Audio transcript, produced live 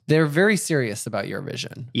They're very serious about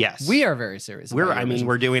Eurovision. Yes. We are very serious about Eurovision.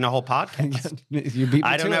 We're doing a whole podcast. You beat me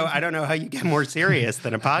I don't to know. it. I don't know how you get more serious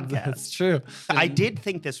than a podcast. That's true. I did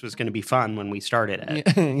think this was going to be fun when we started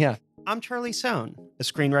it. Yeah. I'm Charlie Sohn, a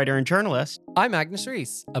screenwriter and journalist. I'm Agnes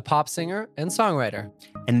Reese, a pop singer and songwriter.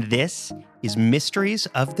 And this is Mysteries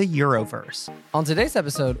of the Euroverse. On today's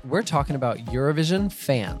episode, we're talking about Eurovision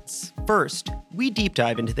fans. First, we deep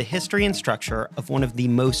dive into the history and structure of one of the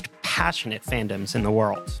most passionate fandoms in the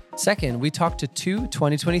world. Second, we talk to two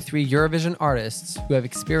 2023 Eurovision artists who have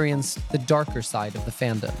experienced the darker side of the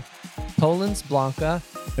fandom. Poland's Blanca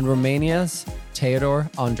and Romania's Teodor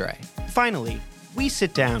Andrei. Finally, we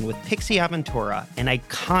sit down with Pixie Aventura, an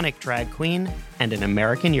iconic drag queen and an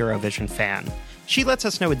American Eurovision fan. She lets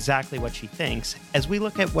us know exactly what she thinks as we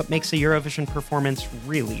look at what makes a Eurovision performance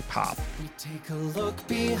really pop. We take a look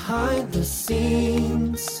behind the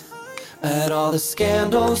scenes at all the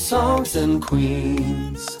scandal songs and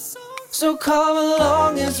queens. So come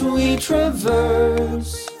along as we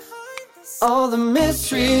traverse all the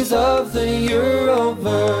mysteries of the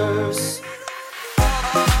Euroverse.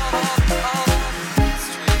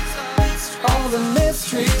 All the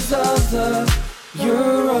mysteries of the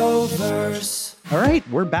Euroverse. All right,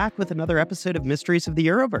 we're back with another episode of Mysteries of the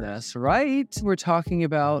Euroverse. That's right. We're talking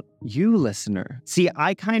about you, listener. See,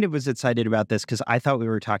 I kind of was excited about this because I thought we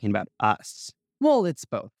were talking about us. Well, it's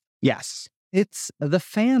both. Yes. It's the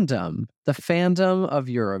fandom of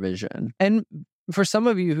Eurovision. And for some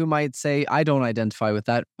of you who might say, I don't identify with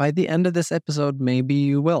that, by the end of this episode, maybe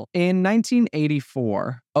you will. In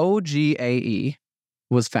 1984, OGAE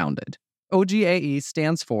was founded. OGAE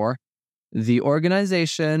stands for the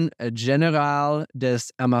Organisation Générale des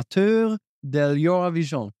Amateurs de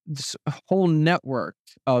l'Eurovision. This whole network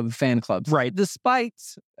of fan clubs. Right.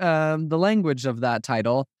 Despite the language of that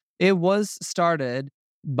title, it was started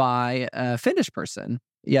by a Finnish person,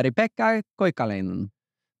 Jari-Pekka Koikalainen.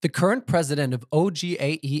 The current president of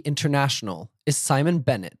OGAE International is Simon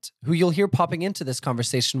Bennett, who you'll hear popping into this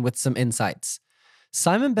conversation with some insights.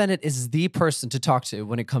 Simon Bennett is the person to talk to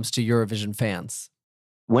when it comes to Eurovision fans.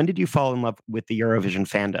 When did you fall in love with the Eurovision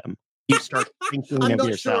fandom? You start thinking I'm of not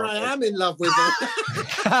yourself. sure I am in love with them.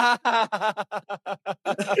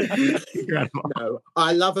 Incredible. No,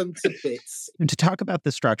 I love them to bits. And to talk about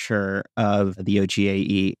the structure of the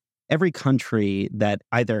OGAE, every country that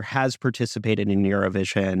either has participated in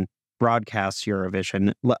Eurovision, broadcasts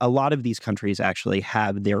Eurovision, a lot of these countries actually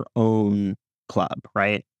have their own club,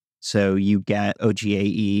 right? So you get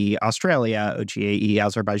OGAE Australia, OGAE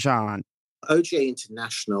Azerbaijan. OGA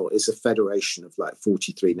International is a federation of like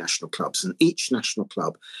 43 national clubs, and each national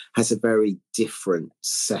club has a very different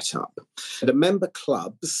setup. The member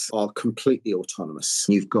clubs are completely autonomous.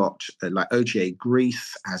 You've got like OGA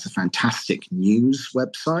Greece has a fantastic news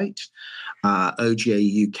website.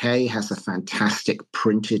 OGA UK has a fantastic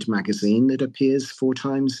printed magazine that appears 4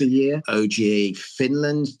 times a year. OGA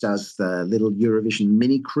Finland does the little Eurovision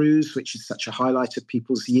mini cruise, which is such a highlight of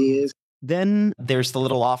people's years. Then there's the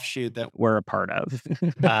little offshoot that we're a part of,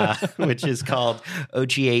 which is called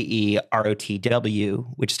OGAE ROTW,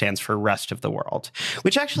 which stands for Rest of the World,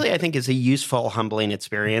 which actually I think is a useful, humbling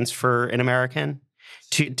experience for an American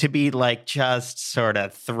to be like just sort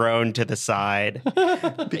of thrown to the side.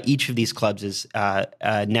 Each of these clubs is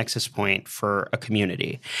a nexus point for a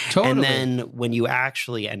community. Totally. And then when you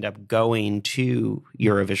actually end up going to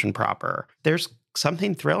Eurovision proper, there's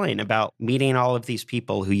something thrilling about meeting all of these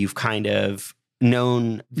people who you've kind of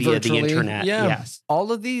known via Virtually, the internet. Yeah. Yes.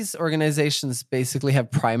 All of these organizations basically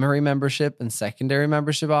have primary membership and secondary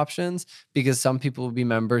membership options because some people will be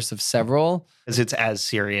members of several. Because it's as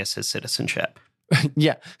serious as citizenship.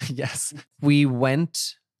 Yeah. Yes. We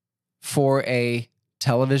went for a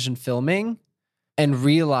television filming and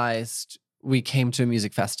realized we came to a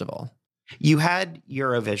music festival. You had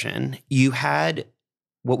Eurovision. You had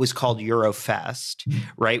what was called Eurofest,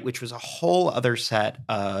 right? Which was a whole other set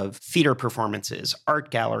of theater performances,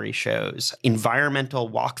 art gallery shows, environmental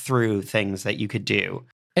walkthrough things that you could do.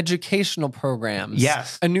 Educational programs.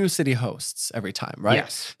 Yes. A new city hosts every time, right?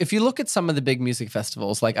 Yes. If you look at some of the big music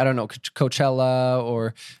festivals, like, I don't know, Coachella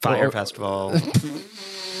or Fire Festival.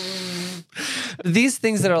 These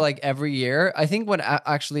things that are like every year, I think what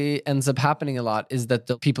actually ends up happening a lot is that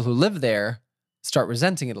the people who live there start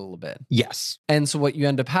resenting it a little bit. Yes. And so what you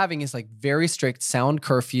end up having is like very strict sound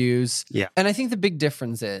curfews. Yeah. And I think the big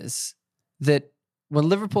difference is that when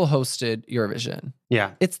Liverpool hosted Eurovision,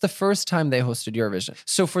 Yeah. it's the first time they hosted Eurovision.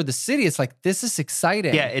 So for the city, it's like, this is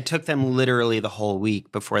exciting. Yeah, it took them literally the whole week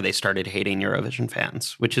before they started hating Eurovision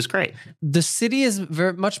fans, which is great. The city is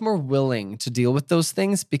very much more willing to deal with those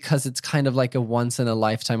things because it's kind of like a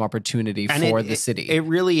once-in-a-lifetime opportunity for the city. It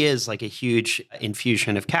really is like a huge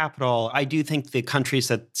infusion of capital. I do think the countries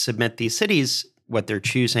that submit these cities, what they're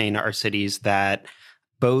choosing are cities that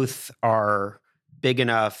both are big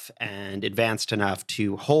enough and advanced enough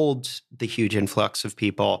to hold the huge influx of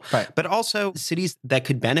people, right, but also cities that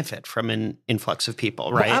could benefit from an influx of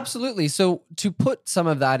people, right? Well, absolutely. So to put some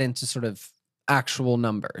of that into sort of actual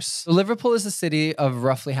numbers, Liverpool is a city of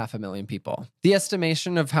roughly 500,000 people. The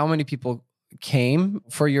estimation of how many people came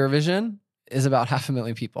for Eurovision is about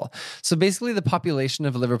 500,000 people. So basically the population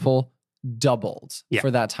of Liverpool doubled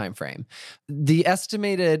for that time frame. The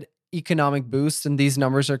estimated economic boost, and these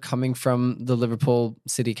numbers are coming from the Liverpool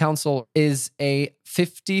City Council, is a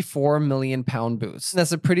 £54 million boost.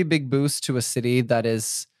 That's a pretty big boost to a city that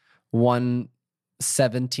is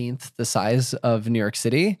 1/17 the size of New York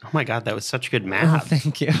City. Oh my God, that was such good math.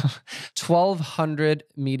 Thank you. 1,200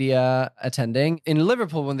 media attending. In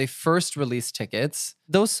Liverpool, when they first released tickets,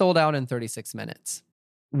 those sold out in 36 minutes.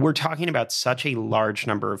 We're talking about such a large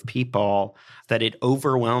number of people that it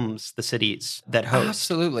overwhelms the cities that host.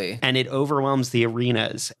 Absolutely. And it overwhelms the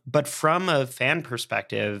arenas. But from a fan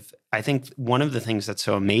perspective, I think one of the things that's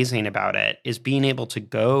so amazing about it is being able to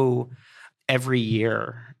go every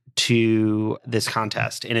year to this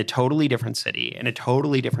contest in a totally different city, in a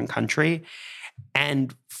totally different country,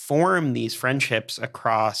 and form these friendships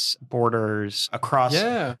across borders, across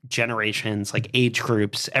generations, like age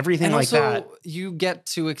groups, everything and like that. You get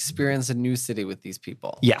to experience a new city with these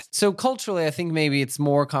people. Yes. So culturally, I think maybe it's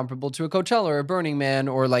more comparable to a Coachella or a Burning Man,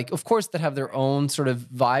 or like, of course, that have their own sort of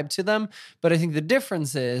vibe to them. But I think the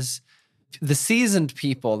difference is the seasoned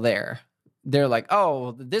people there. They're like,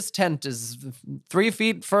 oh, this tent is 3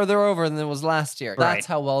 feet further over than it was last year. Right. That's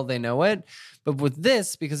how well they know it. But with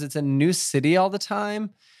this, because it's a new city all the time,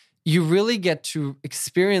 you really get to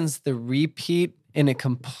experience the repeat in a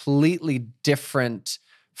completely different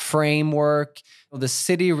framework. The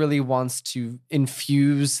city really wants to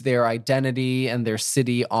infuse their identity and their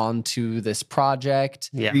city onto this project.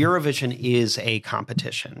 Yeah. Eurovision is a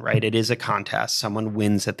competition, right? It is a contest. Someone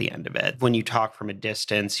wins at the end of it. When you talk from a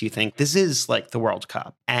distance, you think this is like the World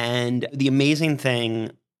Cup. And the amazing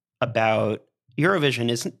thing about Eurovision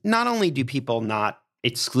is not only do people not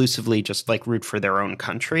exclusively just like root for their own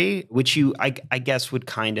country, which I guess would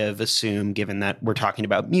kind of assume, given that we're talking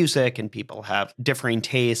about music and people have differing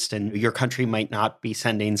taste and your country might not be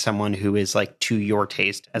sending someone who is like to your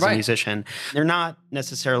taste as a musician. They're not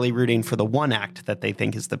necessarily rooting for the one act that they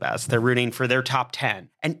think is the best. They're rooting for their top 10.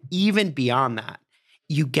 And even beyond that,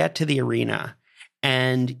 you get to the arena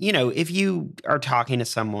and, you know, if you are talking to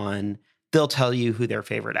someone, they'll tell you who their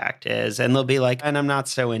favorite act is. And they'll be like, and I'm not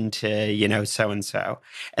so into, you know, so-and-so.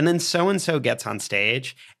 And then so-and-so gets on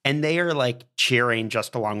stage and they are like cheering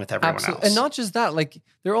just along with everyone else. And not just that, like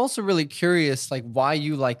they're also really curious, like why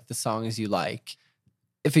you like the songs you like.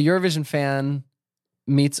 If a Eurovision fan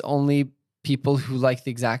meets only people who like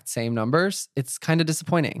the exact same numbers, it's kind of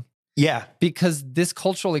disappointing. Yeah. Because this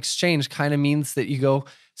cultural exchange kind of means that you go,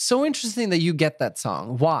 so interesting that you get that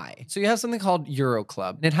song. Why? So you have something called Euro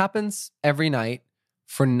Club. And it happens every night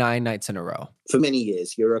for 9 nights in a row. For many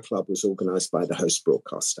years, Euro Club was organised by the host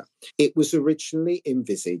broadcaster. It was originally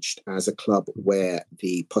envisaged as a club where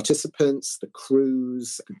the participants, the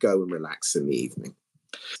crews, could go and relax in the evening.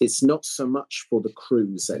 It's not so much for the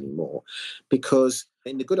crews anymore because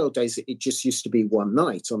in the good old days, it just used to be one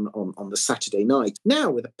night on the Saturday night. Now,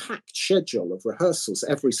 with a packed schedule of rehearsals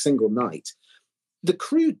every single night, the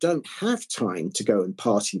crew don't have time to go and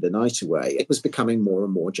party the night away. It was becoming more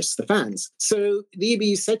and more just the fans. So the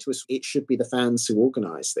EBU said to us, it should be the fans who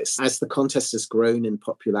organise this. As the contest has grown in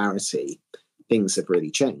popularity, things have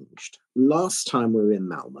really changed. Last time we were in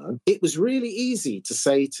Malmo, it was really easy to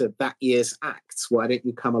say to that year's acts, why don't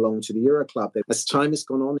you come along to the Euro Club? As time has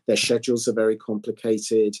gone on, their schedules are very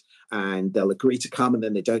complicated and they'll agree to come and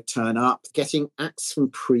then they don't turn up. Getting acts from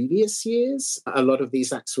previous years, a lot of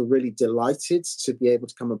these acts were really delighted to be able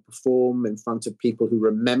to come and perform in front of people who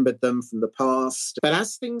remembered them from the past. But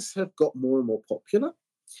as things have got more and more popular,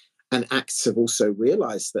 and acts have also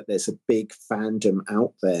realised that there's a big fandom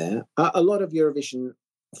out there, a lot of Eurovision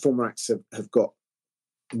former acts have got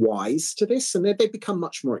wise to this, and they've become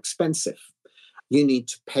much more expensive. You need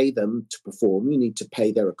to pay them to perform. You need to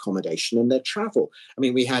pay their accommodation and their travel. I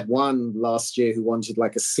mean, we had one last year who wanted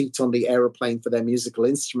like a seat on the aeroplane for their musical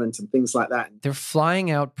instrument and things like that. They're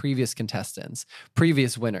flying out previous contestants,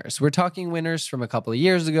 previous winners. We're talking winners from a couple of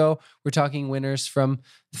years ago. We're talking winners from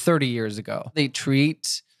 30 years ago. They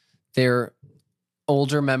treat their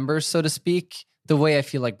older members, so to speak, the way I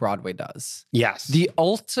feel like Broadway does. Yes. The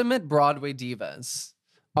ultimate Broadway divas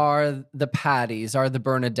are the Patties, are the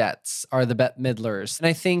Bernadettes, are the Bette Midlers. And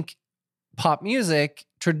I think pop music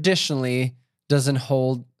traditionally doesn't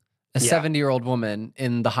hold a 70-year-old woman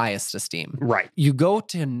in the highest esteem. Right. You go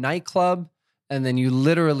to a nightclub and then you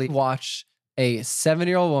literally watch a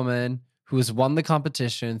 70-year-old woman who has won the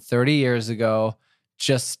competition 30 years ago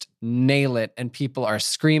just nail it, and people are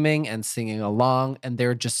screaming and singing along, and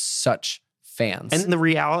they're just such fans. And the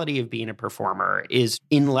reality of being a performer is,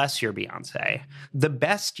 unless you're Beyonce, the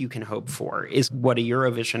best you can hope for is what a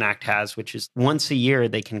Eurovision act has, which is once a year,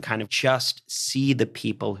 they can kind of just see the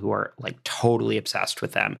people who are like totally obsessed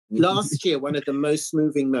with them. Last year, one of the most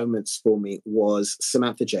moving moments for me was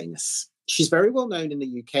Samantha Janus. She's very well known in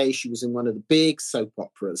the UK. She was in one of the big soap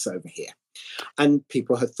operas over here. And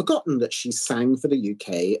people had forgotten that she sang for the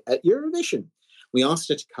UK at Eurovision. We asked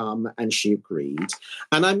her to come and she agreed.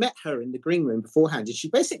 And I met her in the green room beforehand. And she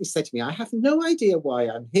basically said to me, I have no idea why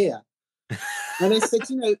I'm here. And I said,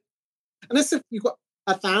 you've got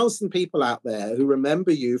 1,000 people out there who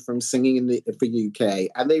remember you from singing for UK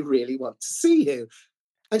and they really want to see you.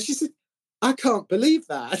 And she said, I can't believe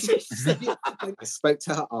that. I spoke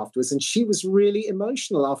to her afterwards and she was really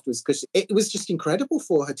emotional afterwards because it was just incredible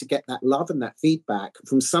for her to get that love and that feedback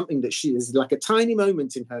from something that she is like a tiny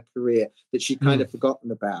moment in her career that she'd kind of forgotten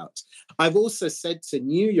about. I've also said to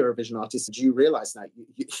new Eurovision artists, do you realize now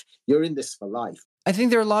you're in this for life? I think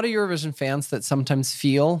there are a lot of Eurovision fans that sometimes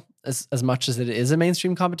feel, as much as it is a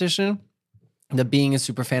mainstream competition, that being a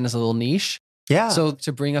super fan is a little niche. Yeah. So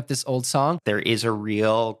to bring up this old song, there is a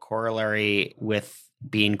real corollary with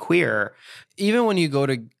being queer. Even when you go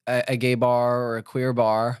to a gay bar or a queer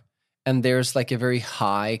bar and there's like a very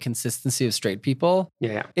high consistency of straight people,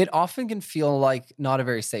 it often can feel like not a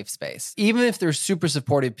very safe space. Even if they're super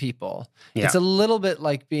supportive people, it's a little bit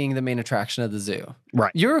like being the main attraction of the zoo.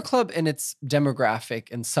 Right. Euroclub in its demographic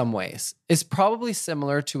in some ways is probably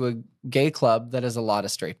similar to a gay club that has a lot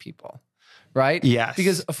of straight people. Right? Yes.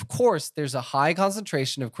 Because, of course, there's a high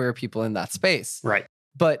concentration of queer people in that space. Right.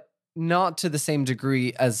 But not to the same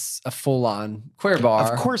degree as a full-on queer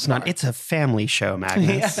bar. Of course not. It's a family show, Magnus.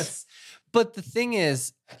 Yes. But the thing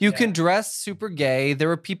is, you can dress super gay. There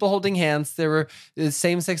were people holding hands. There were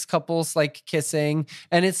same-sex couples like kissing.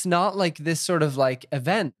 And it's not like this sort of like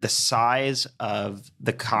event. The size of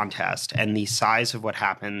the contest and the size of what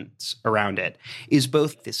happens around it is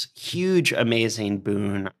both this huge, amazing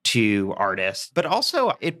boon to artists, but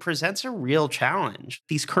also it presents a real challenge.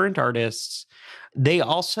 These current artists, they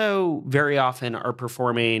also very often are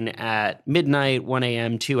performing at midnight, 1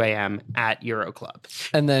 a.m., 2 a.m. at Euroclub.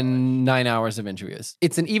 And then 9 hours of interviews.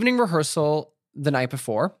 It's an evening rehearsal the night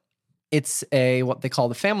before. It's what they call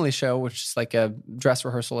the family show, which is like a dress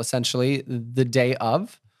rehearsal, essentially, the day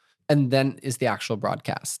of. And then is the actual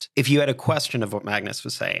broadcast. If you had a question of what Magnus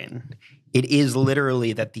was saying, it is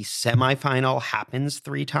literally that the semifinal happens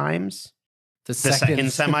 3 times. The second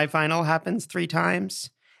semifinal happens 3 times.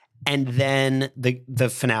 And then the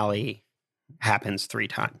finale happens 3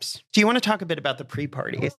 times. Do you want to talk a bit about the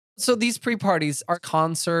pre-party? So these pre-parties are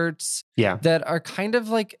concerts that are kind of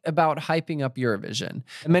like about hyping up Eurovision.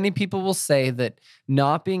 And many people will say that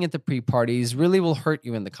not being at the pre-parties really will hurt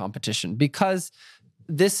you in the competition because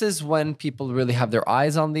this is when people really have their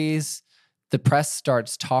eyes on these. The press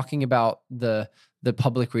starts talking about the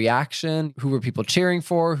public reaction. Who were people cheering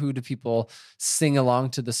for? Who do people sing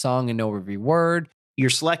along to the song and know every word? You're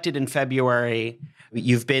selected in February.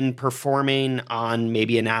 You've been performing on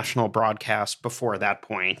maybe a national broadcast before that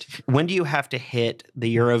point. When do you have to hit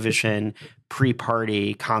the Eurovision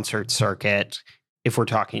pre-party concert circuit if we're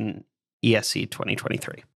talking ESC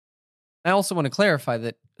 2023? I also want to clarify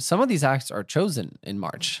that some of these acts are chosen in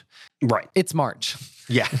March. Right. It's March.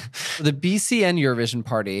 Yeah. The BCN Eurovision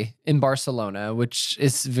party in Barcelona, which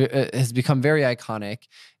has become very iconic,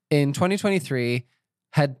 in 2023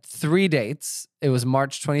 had 3 dates. It was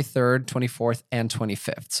March 23rd, 24th, and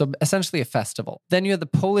 25th. So essentially a festival. Then you had the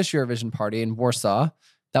Polish Eurovision party in Warsaw.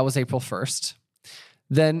 That was April 1st.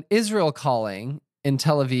 Then Israel Calling in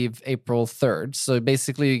Tel Aviv, April 3rd. So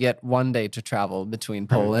basically you get 1 day to travel between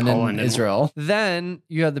Poland and Israel. Then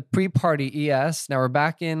you had the pre-party ES. Now we're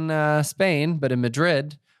back in Spain, but in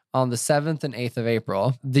Madrid on the 7th and 8th of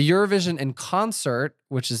April, the Eurovision in concert,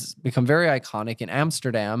 which has become very iconic, in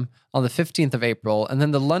Amsterdam on the 15th of April, and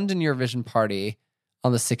then the London Eurovision party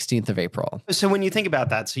on the 16th of April. So when you think about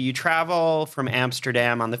that, so you travel from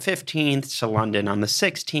Amsterdam on the 15th to London on the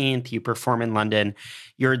 16th, you perform in London,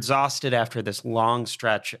 you're exhausted after this long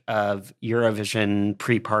stretch of Eurovision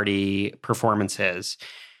pre-party performances.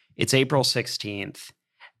 It's April 16th,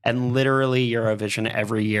 and literally Eurovision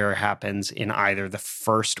every year happens in either the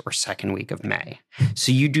first or second week of May.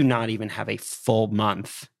 So you do not even have a full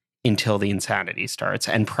month until the insanity starts,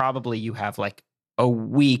 and probably you have like a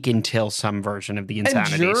week until some version of the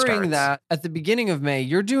insanity starts. And during that, at the beginning of May,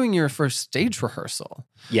 you're doing your first stage rehearsal.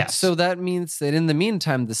 Yes. So that means that in the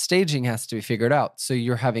meantime, the staging has to be figured out. So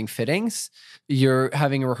you're having fittings, you're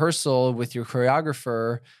having a rehearsal with your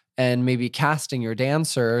choreographer, and maybe casting your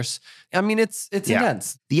dancers. I mean, it's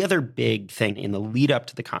intense. The other big thing in the lead up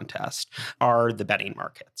to the contest are the betting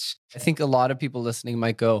markets. I think a lot of people listening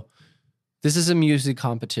might go, this is a music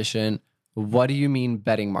competition. What do you mean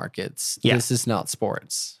betting markets? Yeah. This is not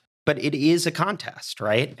sports. But it is a contest,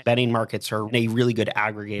 right? Betting markets are a really good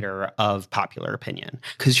aggregator of popular opinion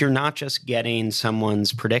because you're not just getting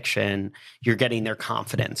someone's prediction, you're getting their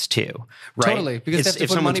confidence too, right? Totally, because if they have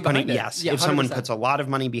to put money behind it. Yes, Yeah, if someone 100%. puts a lot of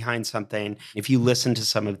money behind something, if you listen to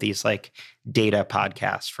some of these like data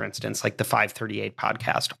podcasts, for instance, like the 538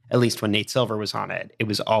 podcast, at least when Nate Silver was on it, it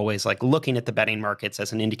was always like looking at the betting markets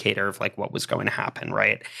as an indicator of like what was going to happen,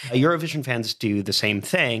 right? Eurovision fans do the same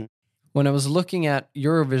thing. When I was looking at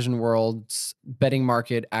Eurovision World's betting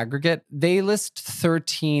market aggregate, they list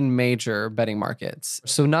 13 major betting markets.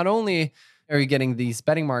 So not only are you getting these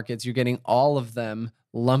betting markets, you're getting all of them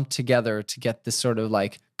lumped together to get this sort of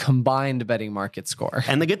like combined betting market score.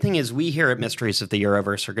 And the good thing is we here at Mysteries of the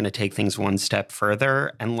Euroverse are going to take things one step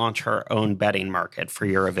further and launch our own betting market for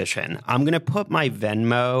Eurovision. I'm going to put my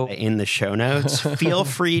Venmo in the show notes. Feel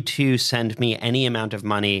free to send me any amount of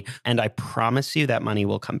money, and I promise you that money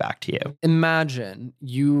will come back to you. Imagine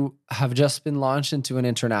you have just been launched into an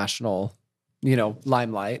international,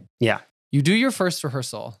 limelight. Yeah. You do your first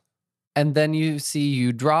rehearsal, and then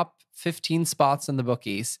you drop 15 spots in the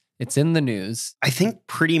bookies. It's in the news. I think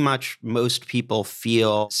pretty much most people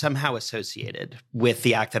feel somehow associated with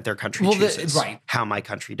the act that their country chooses. Right. How my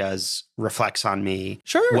country does reflects on me.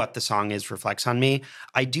 Sure. What the song is reflects on me.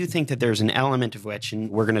 I do think that there's an element of which, and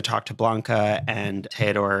we're going to talk to Blanca and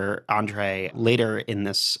Theodore Andre later in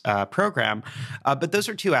this program, but those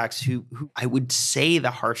are two acts who I would say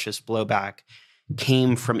the harshest blowback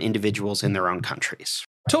came from individuals in their own countries.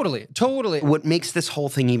 Totally. What makes this whole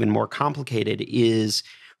thing even more complicated is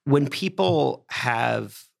when people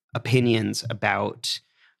have opinions about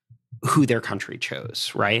who their country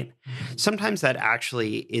chose, right? Sometimes that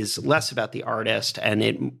actually is less about the artist and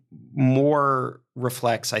it more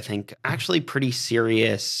reflects, I think, actually pretty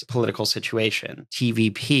serious political situation.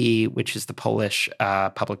 TVP, which is the Polish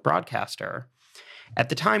public broadcaster, at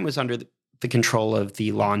the time was under the control of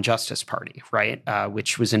the Law and Justice Party, right?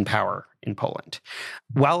 Which was in power in Poland.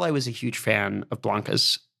 While I was a huge fan of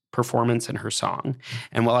Blanca's performance and her song,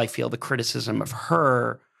 and while I feel the criticism of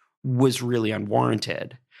her was really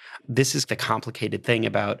unwarranted, this is the complicated thing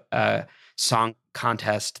about a song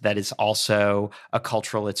contest that is also a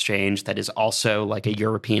cultural exchange, that is also like a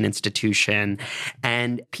European institution.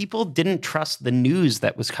 And people didn't trust the news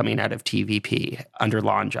that was coming out of TVP under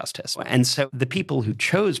Law and Justice. And so the people who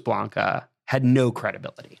chose Blanca had no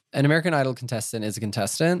credibility. An American Idol contestant is a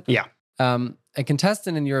contestant. Yeah. A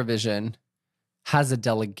contestant in Eurovision has a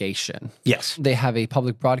delegation. Yes. They have a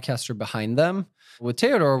public broadcaster behind them. With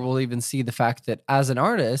Theodore, we'll even see the fact that as an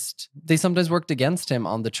artist, they sometimes worked against him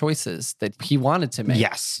on the choices that he wanted to make.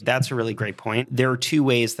 Yes, that's a really great point. There are two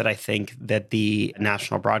ways that I think that the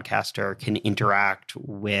national broadcaster can interact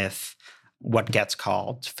with what gets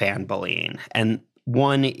called fan bullying. And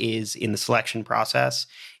one is in the selection process.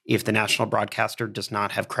 If the national broadcaster does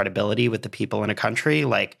not have credibility with the people in a country,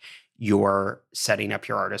 like you're setting up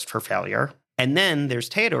your artist for failure. And then there's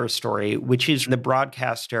Theodore's story, which is the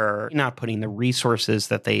broadcaster not putting the resources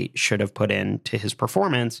that they should have put into his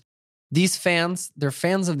performance. These fans, they're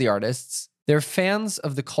fans of the artists. They're fans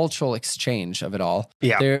of the cultural exchange of it all.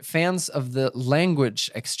 Yeah. They're fans of the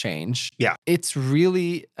language exchange. Yeah. It's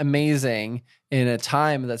really amazing in a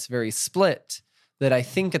time that's very split that I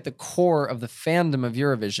think at the core of the fandom of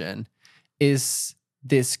Eurovision is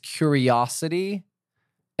this curiosity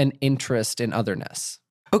and interest in otherness.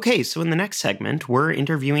 Okay, so in the next segment, we're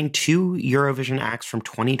interviewing two Eurovision acts from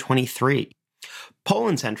 2023.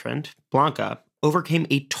 Poland's entrant, Blanca, overcame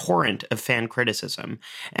a torrent of fan criticism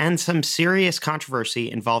and some serious controversy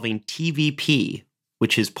involving TVP,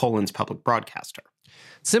 which is Poland's public broadcaster.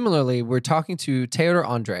 Similarly, we're talking to Theodor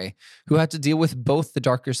Andre, who had to deal with both the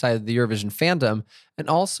darker side of the Eurovision fandom and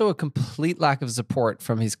also a complete lack of support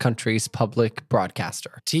from his country's public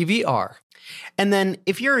broadcaster, TVR. And then,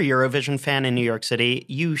 if you're a Eurovision fan in New York City,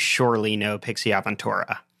 you surely know Pixie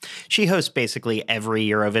Aventura. She hosts basically every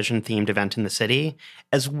Eurovision-themed event in the city,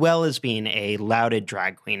 as well as being a lauded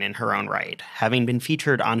drag queen in her own right, having been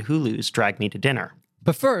featured on Hulu's Drag Me to Dinner.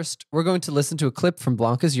 But first, we're going to listen to a clip from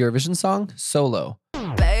Blanca's Eurovision song, Solo.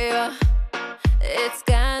 Baby, it's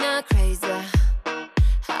kinda crazy.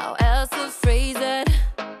 How else to phrase it?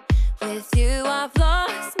 With you, I've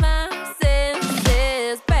lost my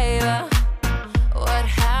senses, baby. What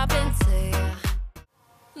happened to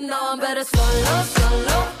you? No, I'm better solo,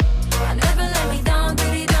 solo. I never let me down,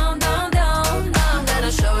 diddy down, down, down. Now I'm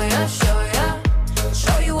gonna show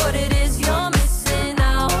you what it is you're missing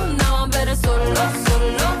out. Now I'm better solo,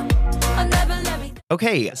 solo. I never let me.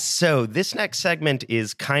 Okay, so this next segment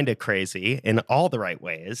is kind of crazy in all the right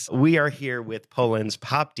ways. We are here with Poland's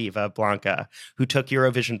pop diva, Blanka, who took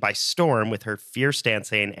Eurovision by storm with her fierce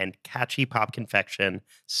dancing and catchy pop confection,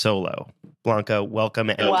 Solo. Blanka, welcome,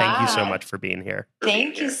 and thank you so much for being here.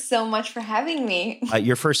 Thank you so much for having me.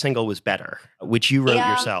 Your first single was Better, which you wrote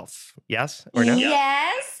yourself. Yes or no?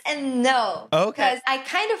 Yes and no. Okay. Because I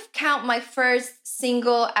kind of count my first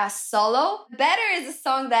single as solo. Better is a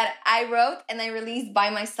song that I wrote and I released by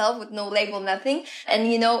myself with no label, nothing.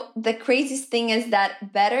 And you know, the craziest thing is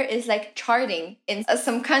that Better is like charting in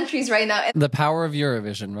some countries right now. The power of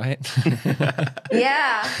Eurovision, right?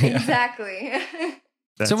 Yeah, exactly.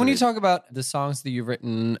 So when you talk about the songs that you've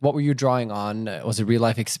written, what were you drawing on? Was it real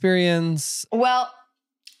life experience? Well,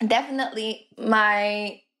 definitely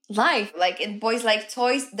my life. Like in Boys Like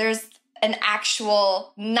Toys, there's an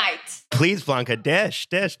actual night. Please, Blanka, dish,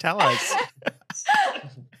 tell us.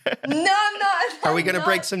 No. Are we going to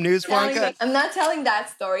break some news, Blanka? I'm not telling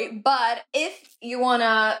that story, but if you want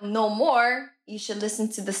to know more, you should listen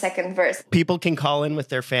to the second verse. People can call in with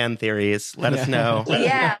their fan theories. Let us know.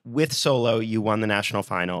 Yeah. With Solo, you won the national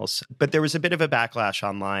finals, but there was a bit of a backlash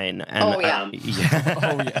online. And, Oh, yeah.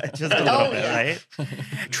 Just a little bit, right?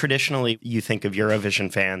 Traditionally, you think of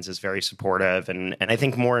Eurovision fans as very supportive, and I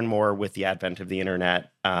think more and more with the advent of the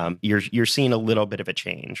internet, you're seeing a little bit of a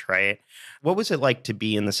change, right? What was it like to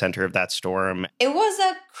be in the center of that storm? It was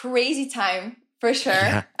a crazy time, for sure.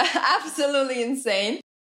 Yeah. Absolutely insane.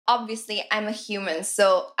 Obviously, I'm a human,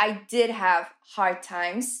 so I did have hard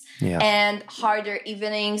times and harder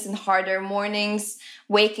evenings and harder mornings,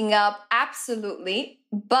 waking up, absolutely.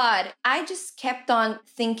 But I just kept on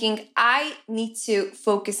thinking I need to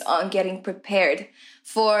focus on getting prepared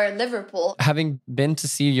for Liverpool. Having been to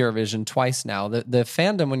see Eurovision twice now, the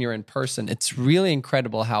fandom when you're in person, it's really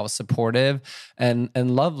incredible how supportive and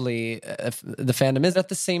lovely the fandom is. At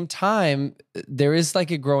the same time, there is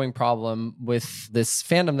like a growing problem with this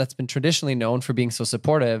fandom that's been traditionally known for being so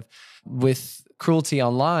supportive with cruelty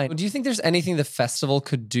online. Do you think there's anything the festival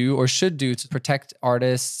could do or should do to protect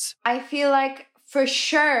artists? I feel like for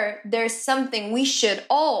sure there's something we should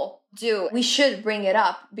all do. We should bring it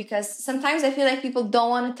up because sometimes I feel like people don't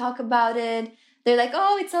want to talk about it. They're like,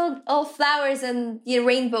 oh, it's all flowers and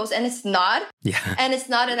rainbows, and it's not. Yeah. And it's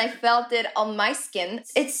not, and I felt it on my skin.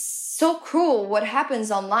 It's so cruel what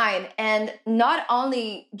happens online, and not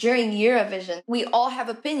only during Eurovision. We all have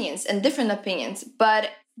opinions and different opinions, but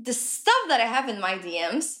the stuff that I have in my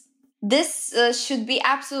DMs, this should be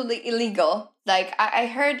absolutely illegal. Like, I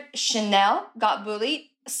heard Chanel got bullied.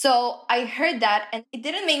 So I heard that and it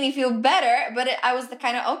didn't make me feel better, but I was the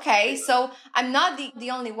kind of, okay, so I'm not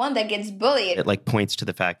the only one that gets bullied. It like points to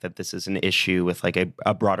the fact that this is an issue with like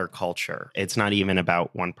a broader culture. It's not even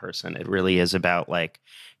about one person. It really is about like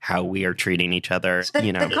how we are treating each other.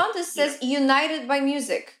 The contest says united by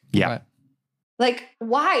music. Yeah. Right. Like,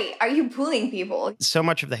 why are you bullying people? So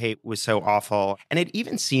much of the hate was so awful. And it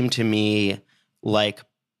even seemed to me like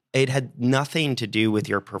it had nothing to do with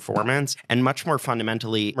your performance and much more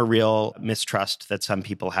fundamentally a real mistrust that some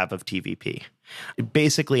people have of TVP.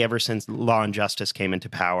 Basically, ever since Law and Justice came into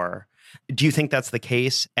power, do you think that's the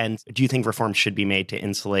case? And do you think reforms should be made to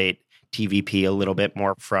insulate TVP a little bit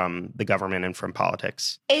more from the government and from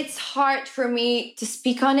politics? It's hard for me to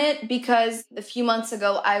speak on it because a few months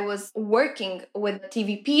ago I was working with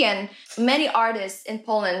TVP and many artists in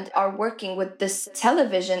Poland are working with this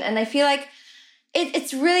television. And I feel like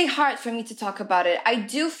it's really hard for me to talk about it. I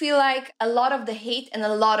do feel like a lot of the hate and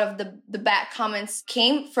a lot of the bad comments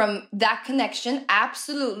came from that connection,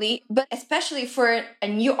 absolutely. But especially for a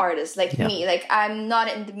new artist like me, like I'm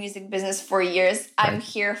not in the music business for years. Right. I'm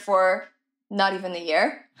here for not even a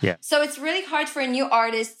year. Yeah. So it's really hard for a new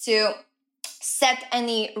artist to set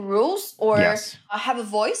any rules or Yes. have a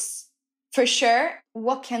voice, for sure,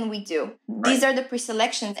 what can we do? These are the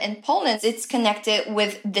pre-selections. In Poland, it's connected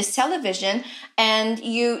with this television, and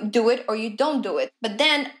you do it or you don't do it. But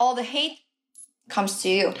then all the hate comes to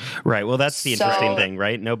you. Right. Well, that's the interesting thing,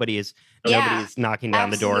 right? Nobody is knocking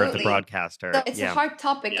down the door of the absolutely. broadcaster. So it's a hard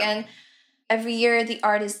topic, and every year the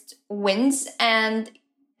artist wins, and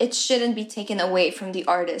it shouldn't be taken away from the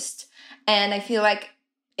artist. And I feel like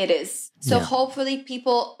it is. So hopefully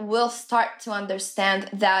people will start to understand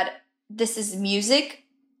that this is music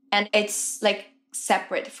and it's like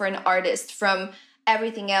separate for an artist from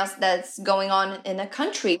everything else that's going on in a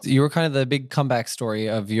country. You were kind of the big comeback story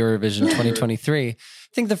of Eurovision 2023. I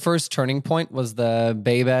think the first turning point was the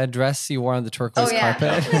Beba dress you wore on the turquoise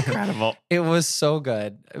carpet. Incredible. It was so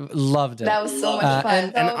good. Loved it. That was so much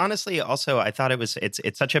fun. And honestly, also, I thought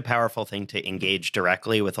it's such a powerful thing to engage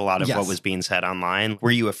directly with a lot of what was being said online.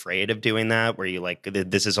 Were you afraid of doing that? Were you like,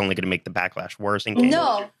 this is only going to make the backlash worse?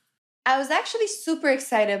 No. I was actually super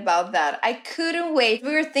excited about that. I couldn't wait.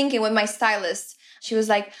 We were thinking with my stylist. She was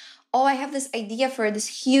like, oh, I have this idea for this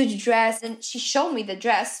huge dress. And she showed me the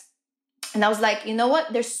dress. And I was like, you know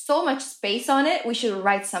what? There's so much space on it. We should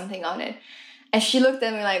write something on it. And she looked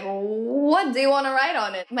at me like, what do you want to write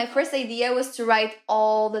on it? My first idea was to write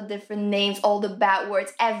all the different names, all the bad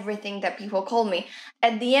words, everything that people called me.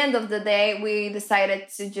 At the end of the day, we decided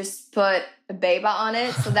to just put a Beba on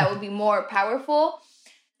it. So that would be more powerful.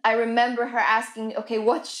 I remember her asking, okay,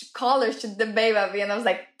 what color should the Beba be? And I was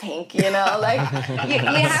like, pink, you know, like you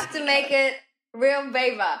have to make it real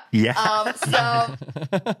Beba. Yeah. So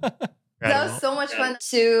that was so much fun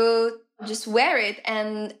to just wear it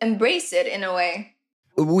and embrace it in a way.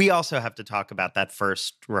 We also have to talk about that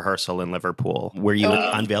first rehearsal in Liverpool where you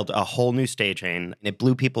unveiled a whole new staging. It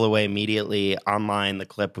blew people away immediately. Online, the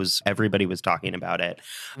clip everybody was talking about it.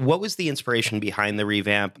 What was the inspiration behind the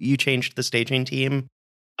revamp? You changed the staging team?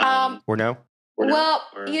 Or no? Well,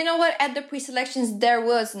 you know what? At the pre-selections, there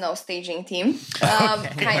was no staging team,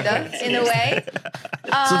 kind of, in a way.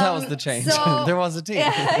 So that was the change. So, there was a team.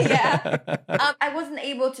 I wasn't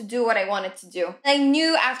able to do what I wanted to do. I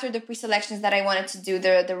knew after the pre-selections that I wanted to do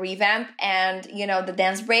the revamp and, you know, the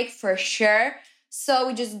dance break for sure. So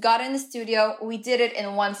we just got in the studio. We did it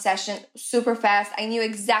in one session, super fast. I knew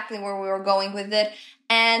exactly where we were going with it.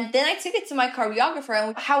 And then I took it to my choreographer,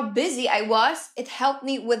 and how busy I was, it helped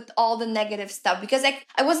me with all the negative stuff because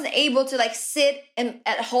I wasn't able to like sit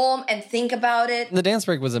at home and think about it. The dance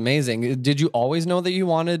break was amazing. Did you always know that you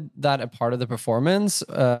wanted that a part of the performance?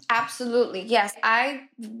 Absolutely, yes. I've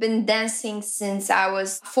been dancing since I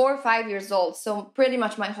was 4 or 5 years old, so pretty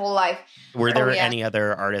much my whole life. Were there any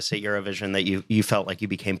other artists at Eurovision that you felt like you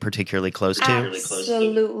became particularly close to?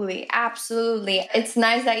 Absolutely, absolutely. It's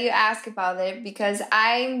nice that you ask about it because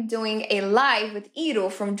I'm doing a live with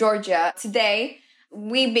Iru from Georgia today.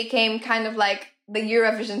 We became kind of like the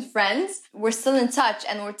Eurovision friends. We're still in touch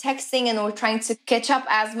and we're texting and we're trying to catch up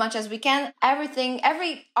as much as we can.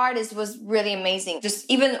 Every artist was really amazing. Just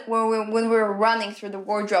even when we were running through the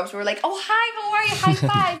wardrobes, we were like, oh, hi, how are you? High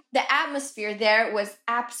five. The atmosphere there was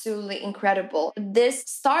absolutely incredible. This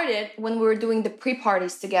started when we were doing the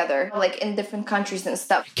pre-parties together, like in different countries and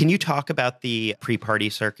stuff. Can you talk about the pre-party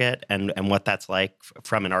circuit and what that's like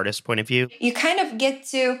from an artist's point of view? You kind of get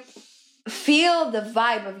to feel the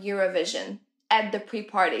vibe of Eurovision at the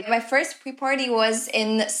pre-party. My first pre-party was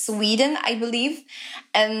in Sweden, I believe,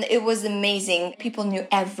 and it was amazing. People knew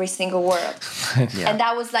every single word. And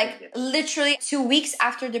that was like literally 2 weeks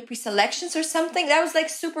after the pre-selections or something. That was like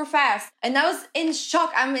super fast. And I was in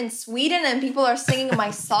shock. I'm in Sweden and people are singing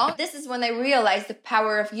my song. This is when I realized the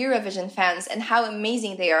power of Eurovision fans and how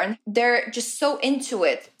amazing they are. And they're just so into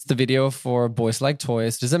it. The video for Boys Like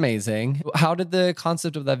Toys is amazing. How did the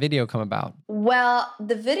concept of that video come about? Well,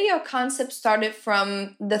 the video concept started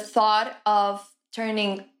from the thought of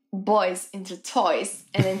turning boys into toys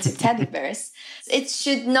and into teddy bears. It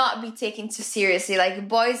should not be taken too seriously. Like,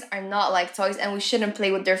 boys are not like toys and we shouldn't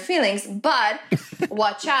play with their feelings, but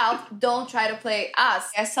watch out, don't try to play us.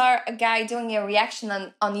 I saw a guy doing a reaction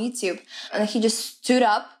on YouTube and he just stood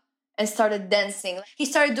up and started dancing. He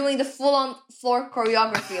started doing the full-on floor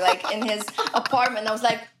choreography, like in his apartment. I was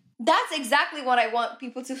like, that's exactly what I want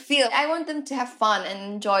people to feel. I want them to have fun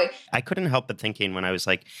and enjoy. I couldn't help but thinking when I was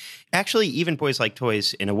like, actually, even Boys Like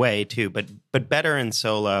Toys in a way too, but better in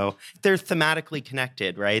solo. They're thematically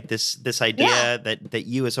connected, right? This idea that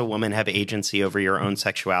you as a woman have agency over your own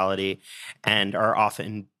sexuality and are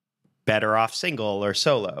often better off single or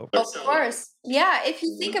solo. Of course. Yeah, if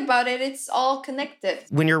you think about it, it's all connected.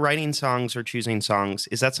 When you're writing songs or choosing songs,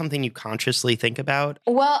 is that something you consciously think about?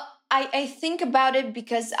 Well, I think about it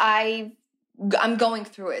because I've I'm going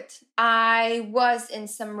through it. I was in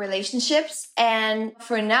some relationships, and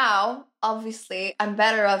for now, obviously, I'm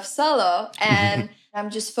better off solo, and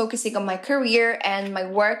I'm just focusing on my career and my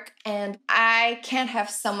work, and I can't have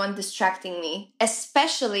someone distracting me,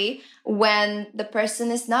 especially when the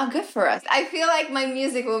person is not good for us. I feel like my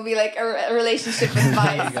music will be like a relationship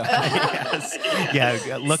advice. Yes.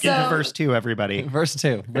 Yeah, look into verse 2, everybody. Verse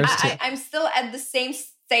 2. I'm still at the same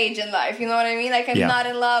stage in life, you know what I mean? Like I'm not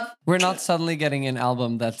in love. We're not suddenly getting an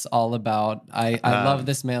album that's all about I love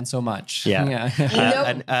this man so much. Yeah.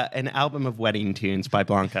 Nope. An album of wedding tunes by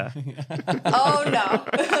Blanca. Oh no.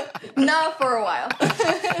 Not for a while.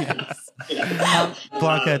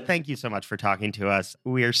 Blanca, thank you so much for talking to us.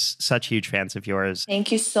 We are such huge fans of yours.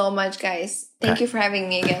 Thank you so much, guys. Thank you for having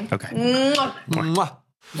me again. Okay. Mwah. Mwah.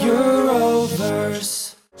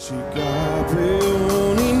 Euroverse.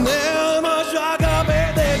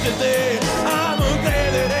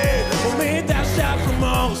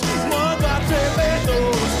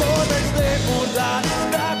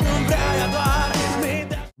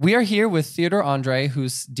 We are here with Theodore Andre,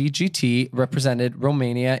 whose DGT represented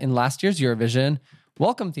Romania in last year's Eurovision.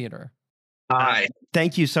 Welcome, Theodore. Hi.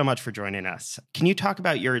 Thank you so much for joining us. Can you talk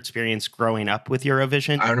about your experience growing up with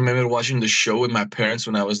Eurovision? I remember watching the show with my parents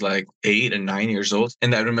when I was like 8 and 9 years old.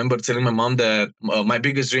 And I remember telling my mom that my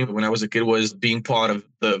biggest dream when I was a kid was being part of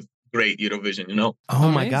the great Eurovision, you know? Oh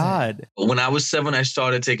my Amazing. God. When I was 7, I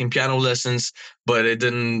started taking piano lessons, but it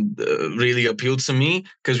didn't really appeal to me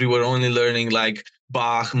because we were only learning like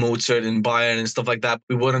Bach, Mozart, and Bayern and stuff like that.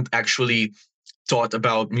 We weren't actually taught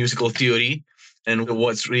about musical theory and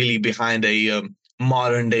what's really behind a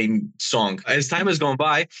modern day song. As time has gone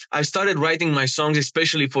by, I started writing my songs,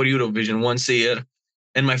 especially for Eurovision, once a year.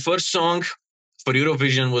 And my first song for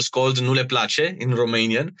Eurovision was called Nu le place in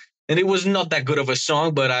Romanian. And it was not that good of a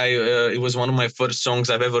song, but it was one of my first songs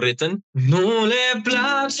I've ever written. Nu le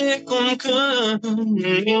place cum cânt,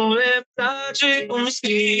 nu le place cum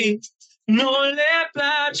scrii, nu le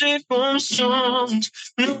place cum sunt,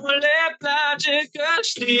 nu le place că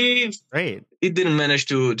știi. Great. It didn't manage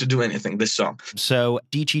to do anything, this song. So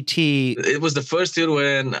DGT, It was the first year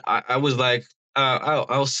when I was like,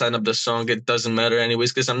 I'll sign up the song. It doesn't matter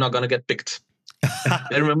anyways, because I'm not going to get picked.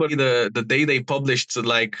 I remember the day they published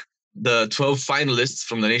like the 12 finalists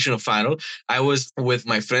from the national final. I was with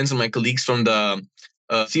my friends and my colleagues from the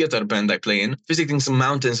theater band I play in, visiting some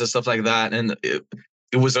mountains and stuff like that. And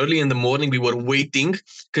it was early in the morning. We were waiting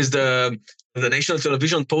because the national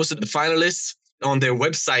television posted the finalists on their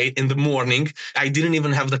website in the morning. I didn't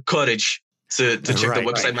even have the courage to check the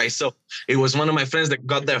website myself. It was one of my friends that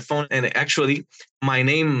got their phone, and actually my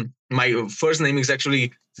first name is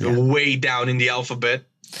actually way down in the alphabet.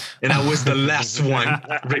 And I was the last one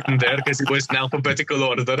written there because it was in alphabetical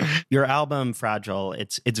order. your album Fragile,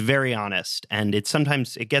 it's very honest, and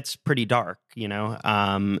sometimes it gets pretty dark, you know.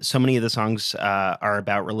 So many of the songs are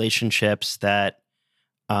about relationships that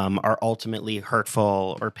are ultimately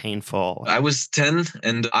hurtful or painful. I was 10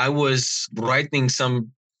 and I was writing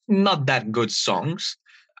some not that good songs.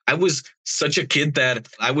 I was such a kid that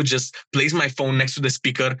I would just place my phone next to the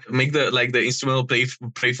speaker, make the instrumental play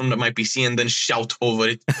from my PC, and then shout over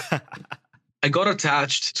it. I got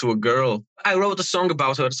attached to a girl. I wrote a song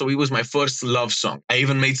about her, so it was my first love song. I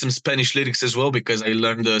even made some Spanish lyrics as well because I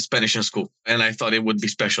learned Spanish in school, and I thought it would be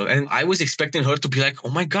special. And I was expecting her to be like, "Oh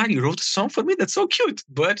my God, you wrote a song for me? That's so cute."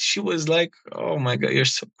 But she was like, "Oh my God, you're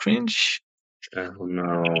so cringe." Oh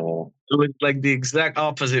no. It was like the exact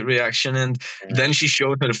opposite reaction. And then she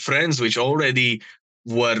showed her friends, which already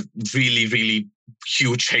were really, really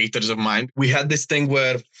huge haters of mine. We had this thing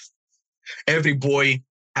where every boy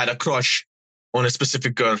had a crush on a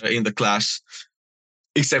specific girl in the class,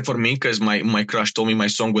 except for me, because my crush told me my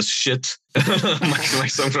song was shit. my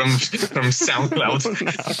song from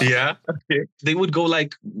SoundCloud. Yeah. Okay. They would go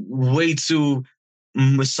like way too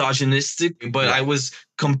misogynistic, but I was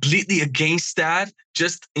completely against that,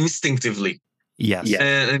 just instinctively. Yes.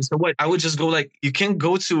 And so what I would just go like, you can't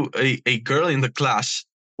go to a girl in the class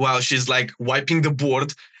while she's like wiping the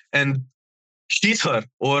board and hit her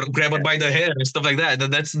or grab her by the hair and stuff like that.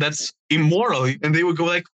 That's immoral. And they would go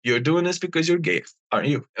like, you're doing this because you're gay, aren't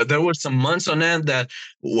you? There were some months on end that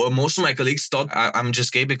most of my colleagues thought I'm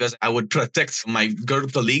just gay because I would protect my girl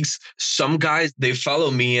colleagues. Some guys, they follow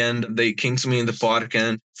me and they came to me in the park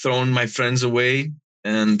and thrown my friends away,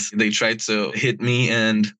 and they tried to hit me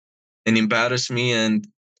and embarrass me and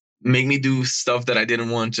make me do stuff that I didn't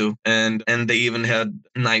want to. And they even had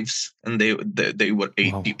knives, and they were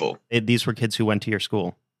 8 people. These were kids who went to your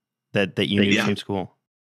school that you knew from school.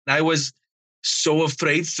 I was so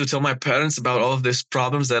afraid to tell my parents about all of these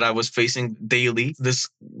problems that I was facing daily. This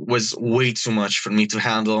was way too much for me to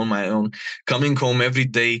handle on my own. Coming home every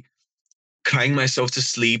day, crying myself to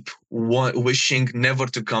sleep, wishing never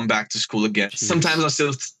to come back to school again. Jeez. Sometimes I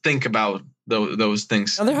still think about those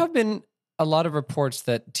things. Now, there have been a lot of reports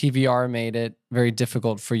that TVR made it very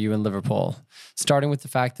difficult for you in Liverpool, starting with the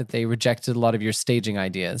fact that they rejected a lot of your staging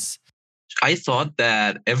ideas. I thought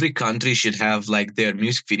that every country should have like their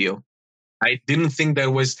music video. I didn't think there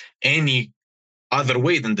was any other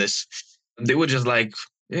way than this. They were just like,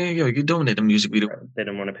 "Hey, yo, you don't need a music video." They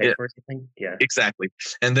don't want to pay for it, I think. Yeah. Exactly.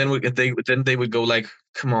 And then they would go like,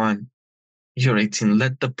 "Come on, you're 18.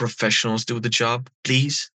 Let the professionals do the job,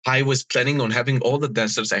 please." I was planning on having all the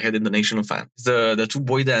dancers I had in the national fan. The two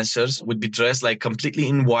boy dancers would be dressed like completely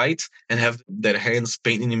in white and have their hands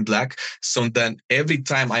painted in black. So then every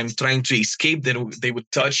time I'm trying to escape, they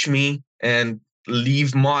would touch me and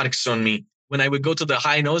leave marks on me. When I would go to the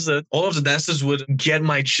high nose, all of the dancers would get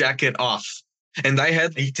my jacket off. And I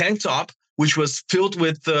had a tank top, which was filled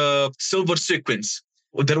with silver sequins.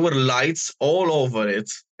 There were lights all over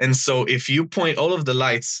it. And so if you point all of the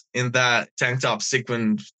lights in that tank top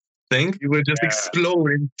sequin thing, it would just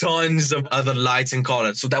explode in tons of other lights and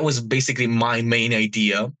colors. So that was basically my main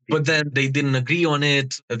idea. But then they didn't agree on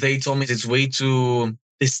it. They told me it's way too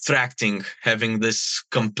distracting having this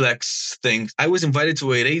complex thing. I was invited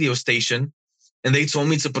to a radio station and they told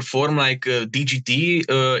me to perform like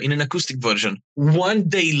DGT in an acoustic version. One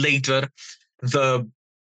day later, the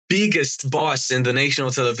biggest boss in the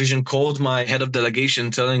national television called my head of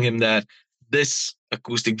delegation telling him that this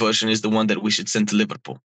acoustic version is the one that we should send to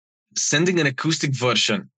Liverpool. Sending an acoustic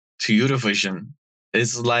version to Eurovision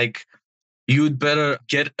is like, you'd better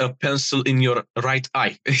get a pencil in your right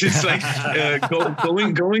eye. It's like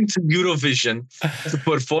going to Eurovision to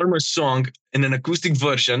perform a song in an acoustic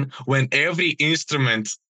version when every instrument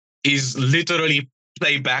is literally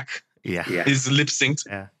playback, is lip synced.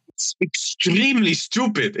 Yeah. It's extremely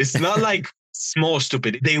stupid. It's not like small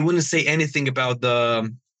stupid. They wouldn't say anything about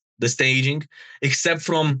the staging, except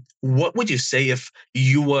from what would you say if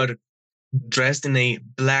you were dressed in a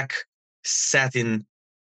black satin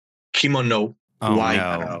kimono,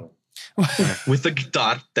 white, with a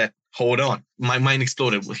guitar that, hold on, my mind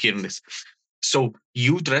exploded hearing this. So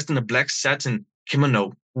you dressed in a black satin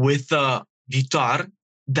kimono with a guitar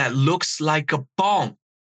that looks like a palm,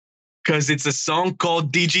 because it's a song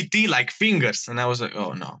called DGT, like fingers. And I was like,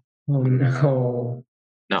 oh no. Oh no.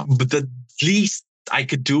 No, but the least I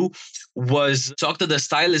could do was talk to the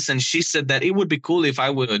stylist, and she said that it would be cool if I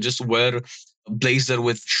would just wear a blazer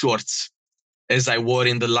with shorts, as I wore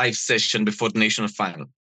in the live session before the national final.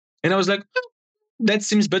 And I was like, that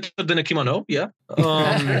seems better than a kimono, yeah.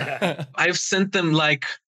 I've sent them like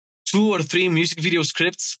 2 or 3 music video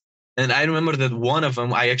scripts, and I remember that one of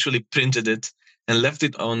them, I actually printed it and left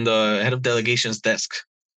it on the head of delegation's desk,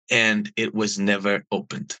 and it was never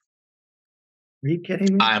opened. Are you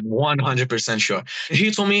kidding me? I'm 100% sure. He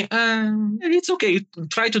told me, it's okay,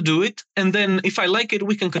 try to do it. And then if I like it,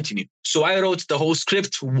 we can continue. So I wrote the whole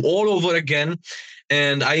script all over again.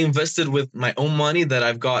 And I invested with my own money that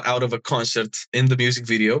I've got out of a concert in the music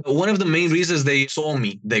video. One of the main reasons they told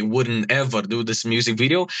me they wouldn't ever do this music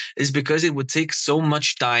video is because it would take so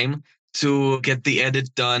much time to get the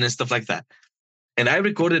edit done and stuff like that. And I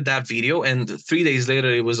recorded that video, and 3 days later,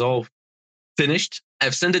 it was all finished.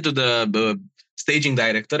 I've sent it to the staging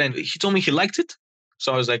director, and he told me he liked it.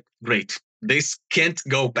 So I was like, great, this can't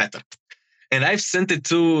go better. And I've sent it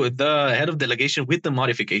to the head of delegation with the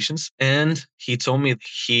modifications, and he told me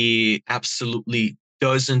he absolutely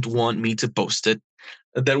doesn't want me to post it.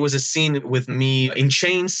 There was a scene with me in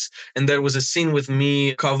chains, and there was a scene with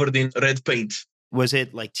me covered in red paint. Was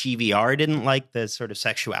it like TVR didn't like the sort of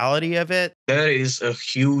sexuality of it? There is a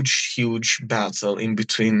huge, huge battle in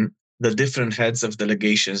between the different heads of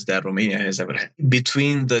delegations that Romania has ever had.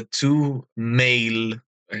 Between the two male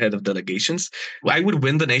head of delegations, I would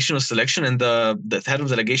win the national selection, and the head of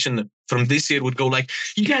delegation from this year would go like,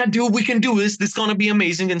 yeah, dude, we can do this. This is going to be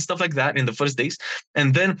amazing and stuff like that in the first days.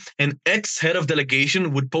 And then an ex-head of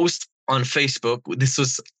delegation would post on Facebook. This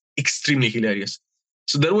was extremely hilarious.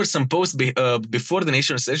 So there were some posts before the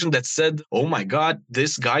national selection that said, oh my God,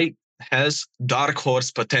 this guy has dark horse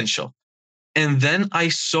potential. And then I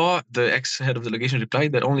saw the ex-head of delegation reply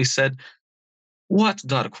that only said, what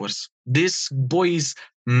dark horse? This boy is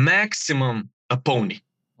maximum a pony.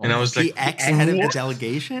 And I was like, the ex-head of the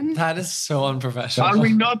delegation? That is so unprofessional. Are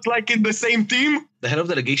we not like in the same team? The head of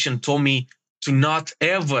delegation told me to not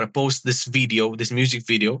ever post this video, this music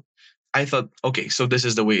video. I thought, okay, so this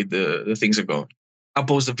is the way the things are going. I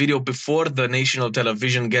post a video before the national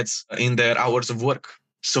television gets in their hours of work.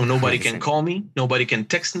 So nobody can call me, nobody can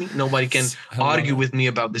text me, nobody can argue with me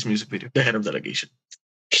about this music video, the head of delegation.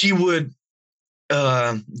 He would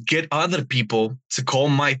get other people to call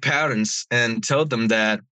my parents and tell them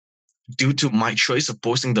that due to my choice of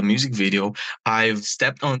posting the music video, I've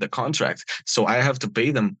stepped on the contract. So I have to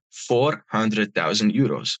pay them 400,000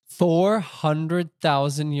 euros.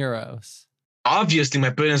 400,000 euros. Obviously,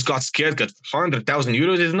 my parents got scared because 400,000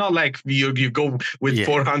 euros is not like you go with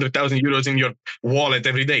 400,000 euros in your wallet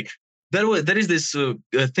every day. There is this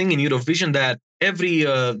thing in Eurovision that every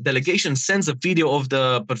delegation sends a video of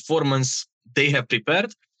the performance they have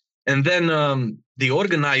prepared. And then the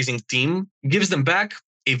organizing team gives them back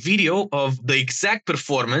a video of the exact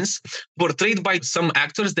performance portrayed by some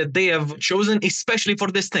actors that they have chosen especially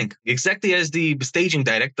for this thing, exactly as the staging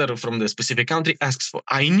director from the specific country asks for.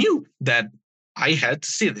 I knew that I had to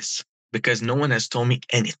see this because no one has told me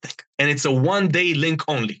anything. And it's a one-day link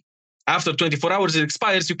only. After 24 hours, it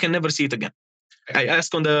expires. You can never see it again. I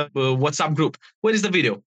asked on the WhatsApp group, where is the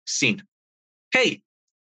video? Seen. Hey,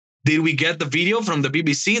 did we get the video from the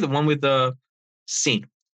BBC, the one with the scene?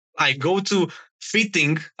 I go to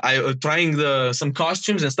fitting, trying some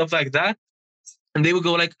costumes and stuff like that. And they would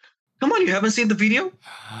go like, come on, you haven't seen the video?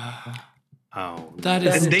 Oh, that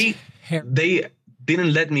is... And they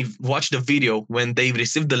didn't let me watch the video when they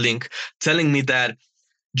received the link, telling me that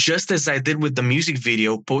just as I did with the music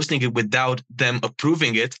video, posting it without them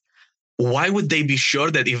approving it, why would they be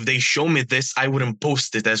sure that if they show me this, I wouldn't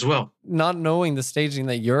post it as well? Not knowing the staging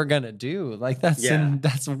that you're going to do. Like,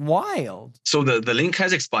 that's wild. So the link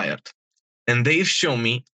has expired. And they've shown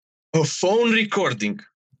me a phone recording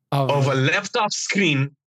of a laptop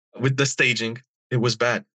screen with the staging. It was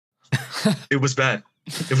bad. It was bad.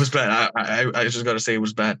 It was bad. I just got to say it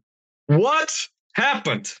was bad. What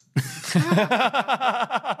happened?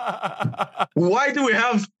 Why do we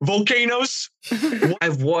have volcanoes?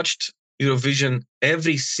 I've watched Eurovision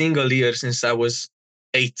every single year since I was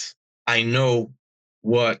 8. I know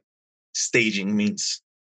what staging means.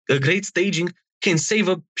 A great staging can save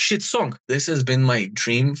a shit song. This has been my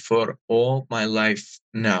dream for all my life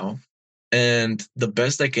now. And the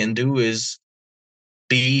best I can do is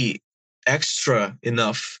be extra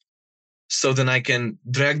enough so then I can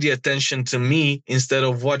drag the attention to me instead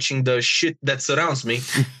of watching the shit that surrounds me.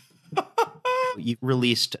 You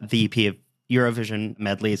released the EP of Eurovision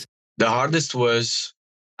medleys. The hardest was,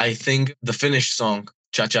 I think, the Finnish song,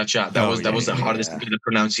 Cha Cha Cha. That was the hardest to get the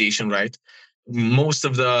pronunciation right. Most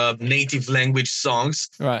of the native language songs,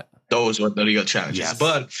 right? Those were the real challenges. Yes.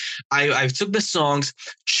 But I took the songs,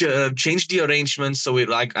 changed the arrangement so it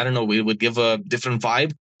we would give a different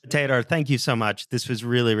vibe. Taylor, thank you so much. This was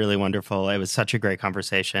really, really wonderful. It was such a great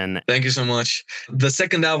conversation. Thank you so much. The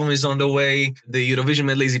second album is on the way. The Eurovision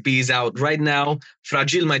Medleys EP is out right now.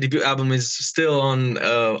 Fragile, my debut album, is still on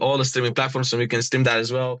all the streaming platforms, so you can stream that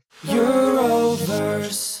as well.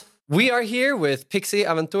 Euroverse. We are here with Pixie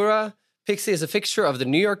Aventura. Pixie is a fixture of the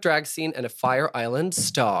New York drag scene and a Fire Island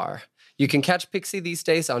star. You can catch Pixie these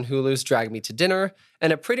days on Hulu's Drag Me to Dinner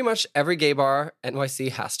and at pretty much every gay bar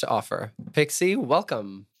NYC has to offer. Pixie,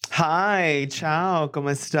 welcome. Hi, ciao, come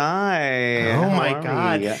stai? Oh my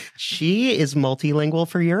God. She is multilingual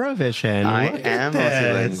for Eurovision. I am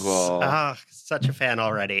multilingual. Such a fan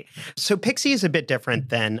already. So Pixie is a bit different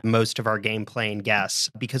than most of our game playing guests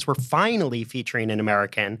because we're finally featuring an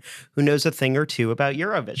American who knows a thing or two about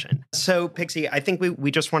Eurovision. So Pixie, I think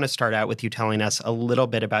we just want to start out with you telling us a little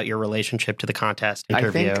bit about your relationship to the contest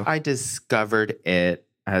interview. I think I discovered it,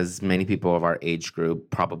 as many people of our age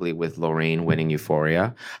group, probably with Lorraine winning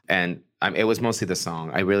Euphoria. And it was mostly the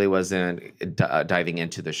song. I really wasn't diving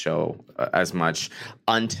into the show as much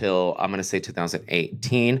until, I'm going to say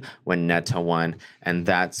 2018, when Netta won. And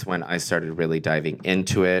that's when I started really diving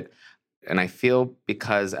into it. And I feel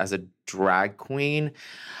because as a drag queen,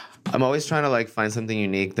 I'm always trying to find something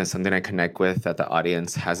unique, that's something I connect with that the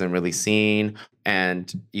audience hasn't really seen.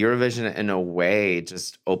 And Eurovision, in a way,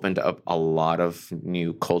 just opened up a lot of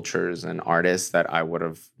new cultures and artists that I would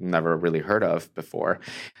have never really heard of before.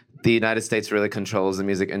 The United States really controls the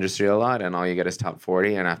music industry a lot, and all you get is top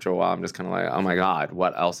 40. And after a while, I'm just kind of like, oh my God,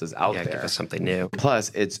 what else is out there? Give us something new.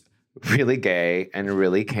 Plus, it's really gay and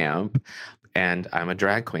really camp. And I'm a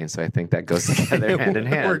drag queen, so I think that goes together hand in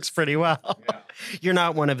hand. Works pretty well. You're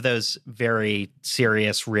not one of those very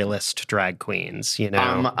serious realist drag queens, you know?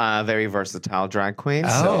 I'm a very versatile drag queen,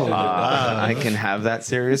 Oh, so I can have that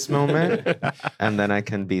serious moment, and then I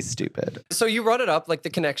can be stupid. So you brought it up, like the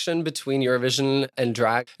connection between Eurovision and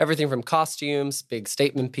drag, everything from costumes, big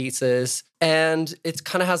statement pieces, and it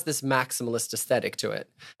kind of has this maximalist aesthetic to it.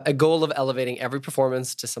 A goal of elevating every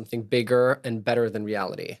performance to something bigger and better than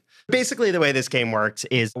reality. Basically, the way this game works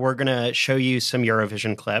is we're going to show you some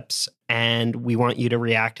Eurovision clips, and we want you to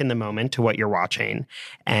react in the moment to what you're watching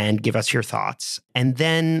and give us your thoughts. And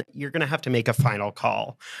then you're going to have to make a final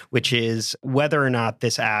call, which is whether or not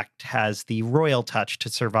this act has the royal touch to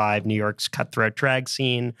survive New York's cutthroat drag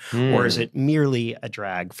scene, or is it merely a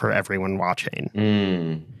drag for everyone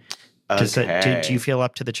watching? Okay. Do you feel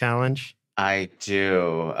up to the challenge? I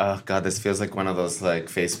do. Oh God, this feels like one of those like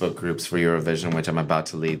Facebook groups for Eurovision, which I'm about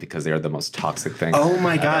to leave because they are the most toxic thing. Oh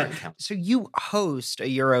my God. So you host a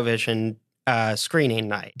Eurovision screening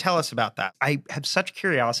night. Tell us about that. I have such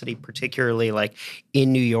curiosity, particularly like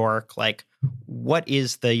in New York, like what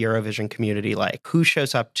is the Eurovision community like? Who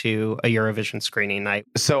shows up to a Eurovision screening night?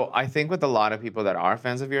 So I think with a lot of people that are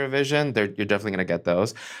fans of Eurovision, you're definitely going to get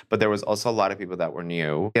those. But there was also a lot of people that were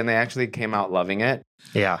new, and they actually came out loving it.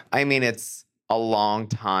 Yeah. I mean, it's a long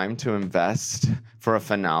time to invest for a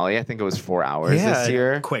finale. I think it was 4 hours this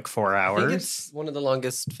year. Quick 4 I think hours. it's one of the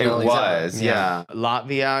longest It finales was, ever. yeah.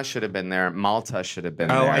 Latvia should have been there. Malta should have been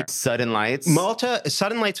Oh, there. Sudden Lights.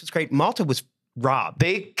 Sudden Lights was great. Malta was robbed.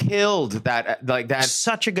 They killed that. Like that.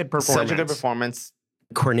 Such a good performance. Such a good performance.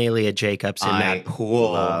 Cornelia Jacobs in that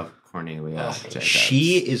pool. Love Cornelia Jacobs.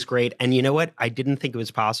 She is great. And you know what? I didn't think it was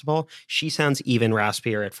possible. She sounds even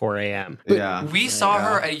raspier at 4 a.m. But we saw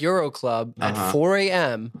her at Euro Club at 4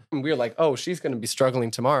 a.m. And we were like, oh, she's going to be struggling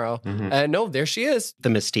tomorrow. And no, there she is. The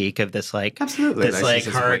mystique of this, like, absolutely, this, like, she's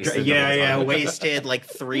just hard, wasted the whole time. wasted, like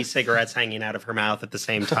 3 cigarettes hanging out of her mouth at the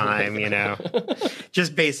same time, you know?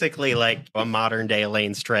 Just basically like a modern day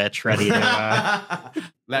Elaine Stritch ready to.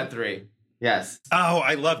 That 3. Yes. Oh,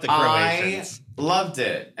 I love the Croatians. I loved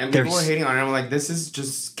it. And people were hating on it. I'm like, this is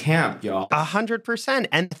just camp, y'all. 100%.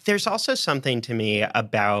 And there's also something to me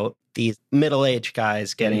about these middle-aged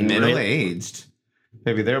guys getting middle-aged.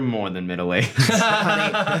 Maybe they're more than middle-aged.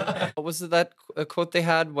 What was it that quote they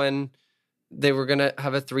had when they were going to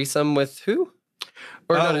have a threesome with who?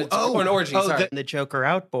 Or an orgy, sorry. The Joker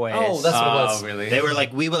Out Boys. Oh, that's what it was. Oh, really? They were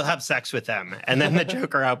like, we will have sex with them. And then the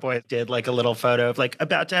Joker Out Boys did like a little photo of like,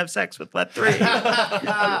 about to have sex with Let 3.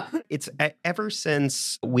 It's ever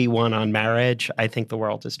since we won on Marriage, I think the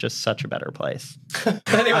world is just such a better place.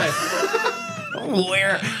 Anyway.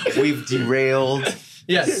 Where we've derailed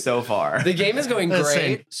so far. The game is going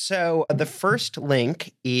great. So the first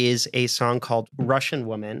link is a song called Russian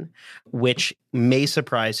Woman, which may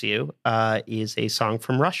surprise you, is a song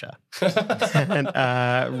from Russia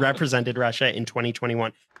and represented Russia in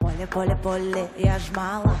 2021.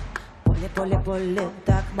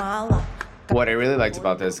 What I really liked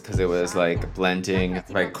about this, because it was like blending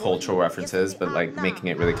like cultural references, but like making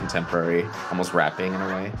it really contemporary, almost rapping in a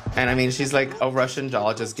way. And I mean, she's like a Russian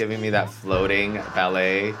doll just giving me that floating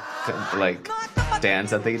ballet like dance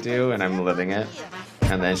that they do, and I'm living it.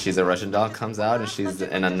 And then she's a Russian doll, comes out, and she's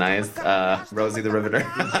in a nice Rosie the Riveter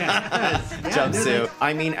jumpsuit.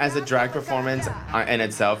 I mean, as a drag performance in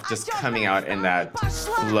itself, just coming out in that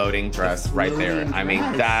floating dress right there. I mean,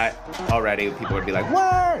 that already people would be like,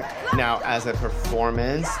 what? Now, as a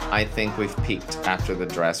performance, I think we've peaked after the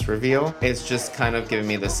dress reveal. It's just kind of giving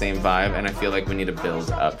me the same vibe, and I feel like we need to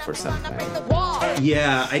build up for something.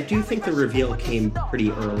 Yeah, I do think the reveal came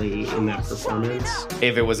pretty early in that performance.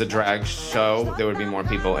 If it was a drag show, there would be more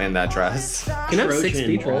people in that dress. You know, 6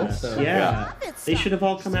 people. So. Yeah. They should have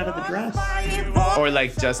all come out of the dress. Or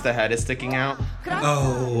like just the head is sticking out.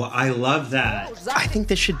 Oh, I love that. I think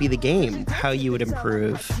this should be the game, how you would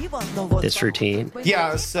improve this routine.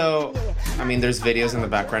 Yeah, so, I mean, there's videos in the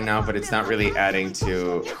background now, but it's not really adding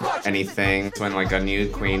to anything. When like a new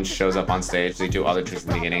queen shows up on stage, they do all the tricks in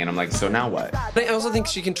the beginning, and I'm like, so now what? I also think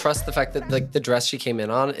she can trust the fact that like the dress she came in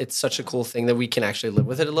on, it's such a cool thing that we can actually live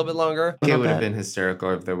with it a little bit longer. It would have been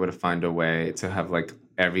hysterical if they would have found a way to have like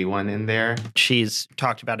everyone in there. She's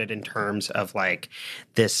talked about it in terms of like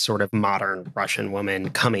this sort of modern Russian woman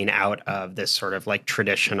coming out of this sort of like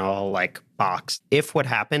traditional like box. If what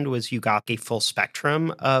happened was you got a full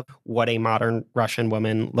spectrum of what a modern Russian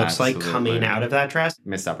woman looks like coming out of that dress.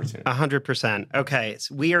 Missed opportunity. 100%. Okay,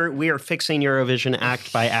 so we are fixing Eurovision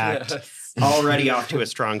act by act. Yes. Already off to a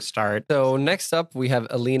strong start. So next up, we have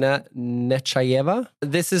Alina Nechayeva.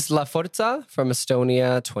 This is La Forza from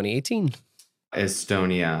Estonia 2018.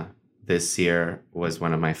 Estonia. this year was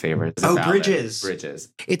one of my favorites. Oh, Ballad, Bridges.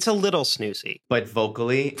 Bridges. It's a little snoozy. But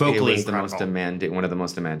vocally it was the most demanding, one of the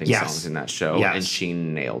most demanding songs in that show. Yes. And she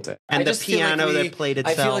nailed it. And the piano that played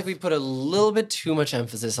itself. I feel like we put a little bit too much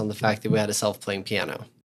emphasis on the fact that we had a self-playing piano.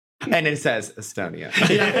 And it says Estonia.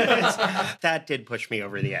 That did push me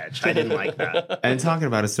over the edge. I didn't like that. And talking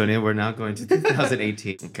about Estonia, we're now going to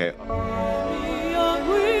 2018. Okay.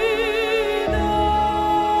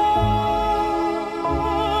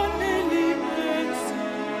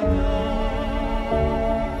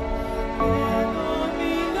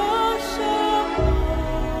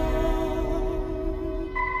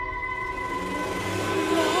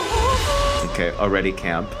 Okay, already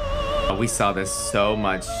camp. We saw this so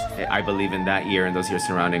much, I believe, in that year and those years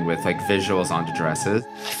surrounding with like visuals onto dresses.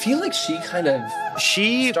 I feel like she kind of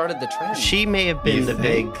started the trend. She may have been the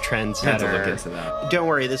big trendsetter. Have to look into that. Don't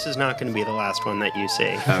worry, this is not going to be the last one that you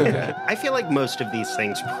see. Okay. I feel like most of these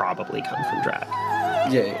things probably come from drag.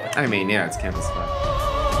 Yeah. I mean, yeah, it's campus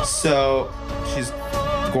fun. So she's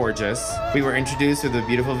gorgeous. We were introduced with a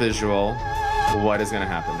beautiful visual. What is going to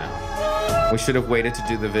happen now? We should have waited to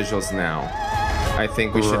do the visuals now. I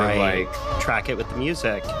think we should have like track it with the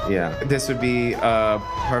music. Yeah, this would be a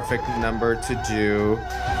perfect number to do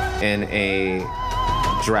in a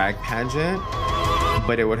drag pageant,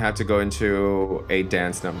 but it would have to go into a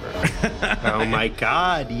dance number. Oh my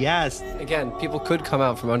God, yes. Again, people could come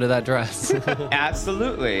out from under that dress.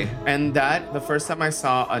 Absolutely. And that, the first time I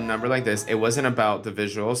saw a number like this, it wasn't about the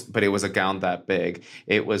visuals, but it was a gown that big.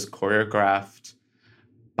 It was choreographed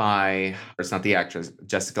by, it's not the actress,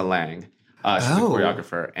 Jessica Lange. She's the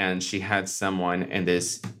choreographer, and she had someone in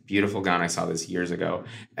this beautiful gown. I saw this years ago,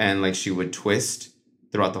 and like she would twist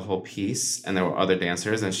throughout the whole piece, and there were other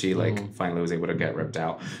dancers, and she like finally was able to get ripped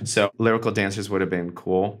out. So lyrical dancers would have been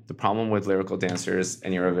cool. The problem with lyrical dancers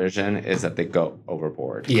in Eurovision is that they go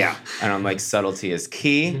overboard. Yeah. And I'm like, subtlety is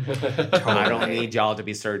key. I don't need y'all to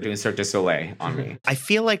be doing Cirque du Soleil on me. I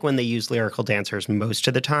feel like when they use lyrical dancers most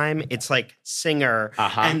of the time, it's like singer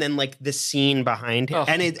and then like the scene behind it.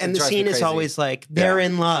 And the scene is always like, they're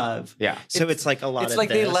in love. Yeah. So it's like a lot of It's like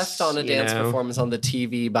this, they left on a dance performance on the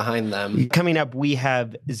TV behind them. Coming up, we have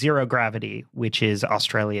Zero Gravity, which is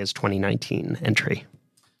Australia's 2019 entry.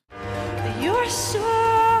 You're so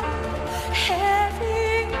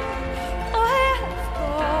heavy, I have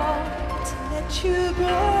got to let you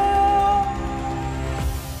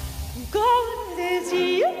go. There's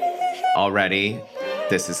you. Already,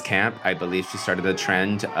 this is camp. I believe she started the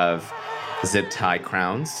trend of zip tie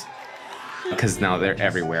crowns because now they're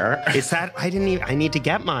everywhere. Is that? I need to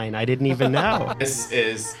get mine. I didn't even know. This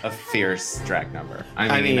is a fierce drag number.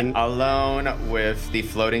 I mean, alone with the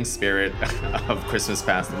floating spirit of Christmas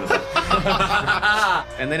Past in the back.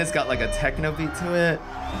 And then it's got like a techno beat to it.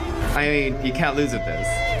 I mean, you can't lose with this.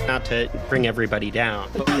 Not to bring everybody down,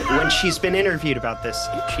 but when she's been interviewed about this,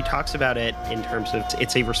 she talks about it in terms of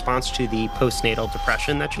it's a response to the postnatal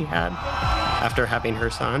depression that she had after having her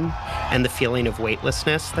son and the feeling of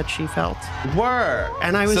weightlessness that she felt. Word.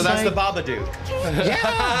 And I was so that's like, the Babadook. Yeah,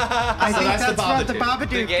 I think that's what the Babadook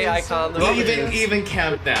The gay is. icon. The Even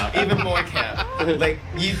camp now. Even more camp. Like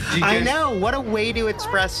you I know. What a way to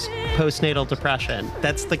express postnatal depression.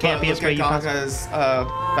 That's the campiest way you can. Gaga's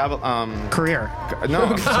career.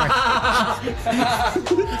 No, sorry.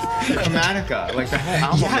 Chromatica, like the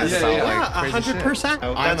whole album is so like crazy 100%. shit.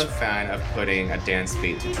 I'm a fan of putting a dance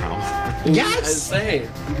beat to trauma. Yes. Insane.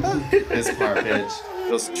 This part, bitch.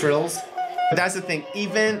 Those trills. But that's the thing.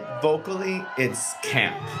 Even vocally, it's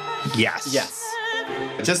camp. Yes. Yes.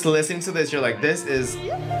 Just listening to this, you're like, this is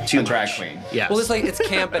a drag queen. Yes. Well, it's like it's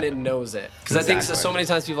camp and it knows it. Because I think so many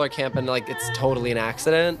times people are camping like it's totally an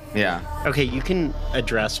accident. Yeah. Okay, you can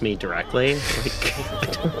address me directly. Like, I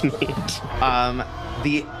don't need.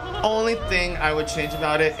 The only thing I would change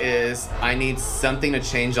about it is I need something to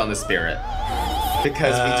change on the spirit.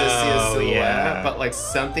 Because we just see a silhouette, but like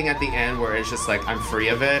something at the end where it's just like, I'm free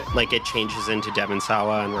of it. Like it changes into Devon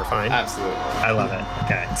Sawa and we're fine. Absolutely. I love it.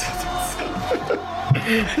 Okay.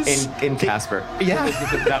 in Casper. Yeah.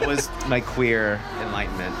 That was my queer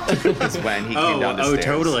enlightenment. Is when he came down the stairs.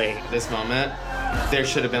 Oh, totally. This moment, there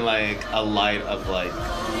should have been like a light of like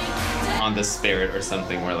on the spirit or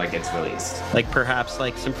something where like it's released. Like perhaps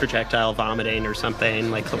like some projectile vomiting or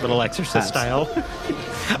something, like a little Exorcist style.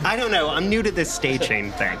 I don't know. I'm new to this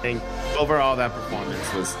staging thing. Overall, that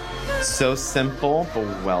performance was so simple but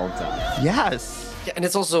well done. Yes. Yeah, and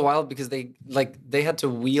it's also wild because they had to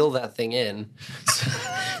wheel that thing in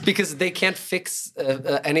because they can't fix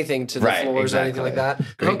anything to the floors or anything like that.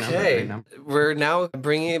 Great number. We're now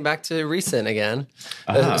bringing it back to recent again.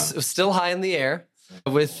 Still high in the air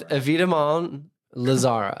with Evita Mon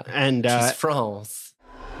Lazara. And she's France.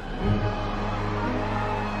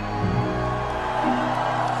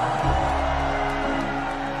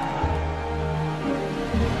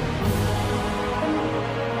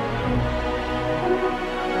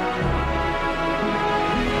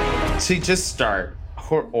 To just start,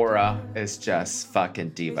 her aura is just fucking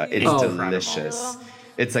diva. It's delicious.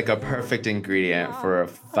 It's like a perfect ingredient for a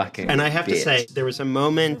fucking And I have to bitch. say, there was a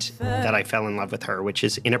moment that I fell in love with her, which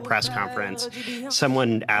is in a press conference.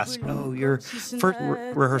 Someone asked, oh, your first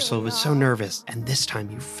rehearsal was so nervous, and this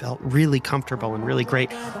time you felt really comfortable and really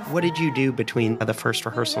great. What did you do between the first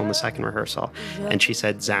rehearsal and the second rehearsal? And she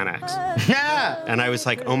said, Xanax. Yeah. And I was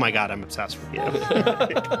like, oh my God, I'm obsessed with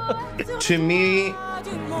you. To me,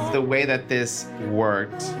 the way that this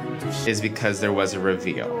worked is because there was a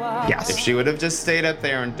reveal. Yes. If she would have just stayed up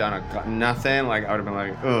there and done nothing, like I would have been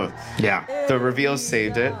like, ugh. Yeah. The reveal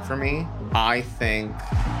saved it for me. I think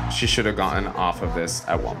she should have gotten off of this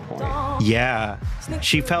at one point. Yeah.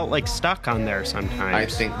 She felt like stuck on there sometimes. I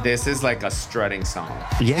think this is like a strutting song.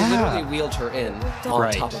 They Yeah. literally wheeled her in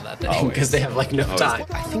on top of that thing because they have like no time.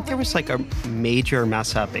 I think there was like a major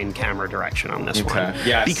mess up in camera direction on this one.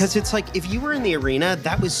 Yes. Because it's like, if you were in the arena,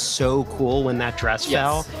 that was so cool when that dress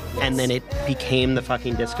fell, and then it became the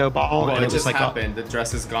fucking disco ball. Well, and it was just like, happened. The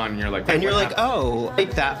dress is gone, and you're like, and you're what like, happened? oh.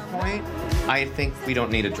 At that point, I think we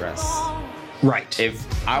don't need a dress. Right. If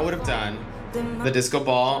I would have done the disco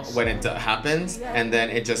ball when it happens, and then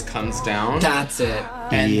it just comes down. That's it.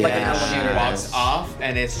 And Like like an elevator. she walks off,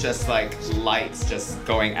 and it's just like lights just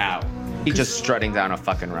going out. He's just strutting down a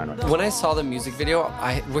fucking runway. When I saw the music video,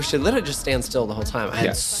 I wish it literally just stand still the whole time. I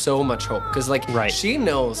had so much hope because, like, she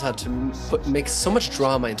knows how to make so much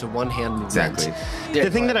drama into one hand movement. Exactly.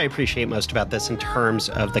 The thing that I appreciate most about this in terms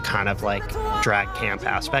of the kind of like drag camp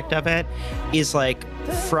aspect of it is like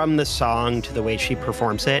from the song to the way she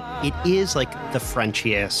performs it, it is like the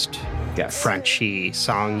Frenchiest Frenchy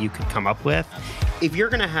song you could come up with. If you're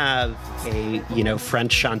gonna have a,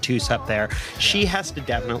 French chanteuse up there, she has to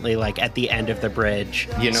definitely, like, at the end of the bridge,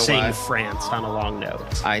 sing what? France on a long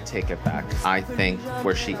note. I take it back. I think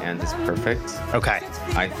where she ends is perfect. Okay.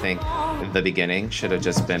 I think the beginning should have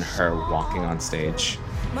just been her walking on stage.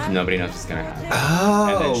 Nobody knows what's gonna happen.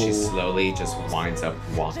 Oh. And then she slowly just winds up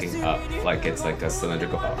walking up like it's like a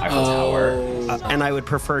cylindrical Eiffel Tower. And I would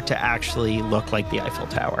prefer to actually look like the Eiffel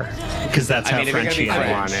Tower, because that's I how mean, if you're gonna Frenchy be I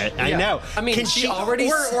French. want it. I Yeah. know. I mean, Can she already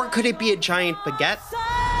or could it be a giant baguette?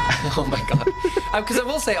 Oh my God. Because I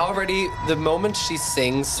will say already, the moment she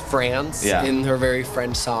sings France in her very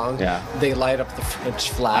French song, they light up the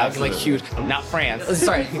French flag like huge. Not France.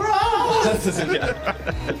 Sorry.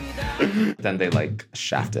 Then they like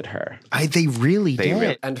shafted her. They really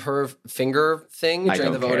did. And her finger thing I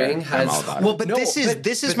during the don't care. voting I'm has. all about it. Well, but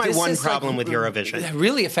this is my one problem with Eurovision. It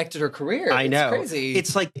really affected her career. I know. It's crazy.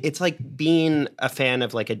 It's like being a fan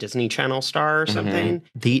of like a Disney Channel star or something.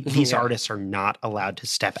 These artists are not allowed to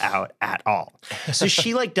step out at all. So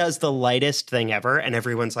she like does the lightest thing ever, and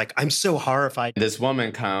everyone's like, I'm so horrified. This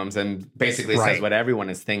woman comes and basically says what everyone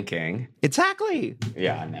is thinking. Exactly.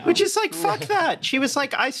 Yeah, I know. Which is like, fuck that. She was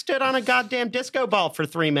like, I stood on a goddamn disco ball for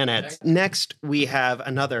 3 minutes. Next, we have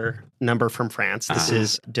another number from France. This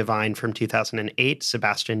is Divine from 2008,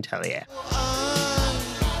 Sébastien Tellier.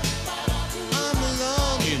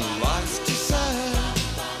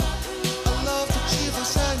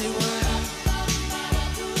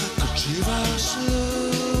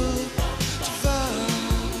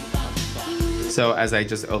 So as I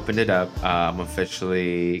just opened it up, I'm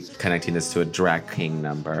officially connecting this to a drag king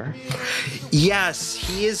number. Yes,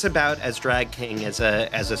 he is about as drag king as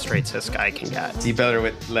a straight cis guy can get. You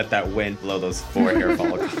better let that wind blow those 4 hair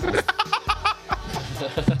follicles.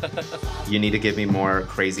 You need to give me more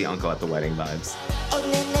crazy uncle at the wedding vibes.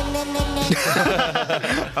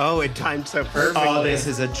 Oh, it timed so perfectly. Oh, this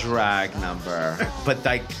is a drag number. But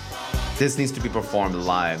like, this needs to be performed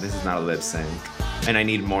live. This is not a lip sync. And I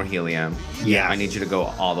need more helium. Yeah. I need you to go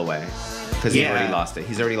all the way. Because he already lost it.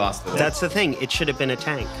 He's already lost it. That's the thing. It should have been a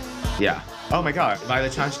tank. Yeah. Oh my God.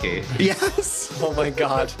 Violet Chachki. Yes. Oh my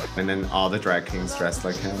God. And then all the drag kings dressed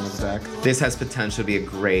like him in the back. This has potential to be a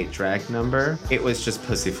great drag number. It was just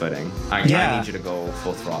pussyfooting. I need you to go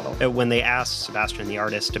full throttle. When they asked Sebastian, the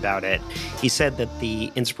artist, about it, he said that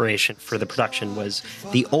the inspiration for the production was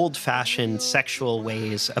the old-fashioned sexual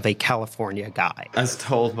ways of a California guy. As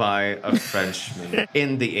told by a Frenchman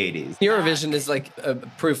in the 80s. Eurovision is like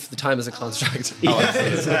proof the time is a construct. Oh,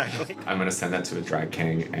 exactly. I'm going to send that to a drag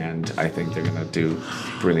king, and I think they're going to do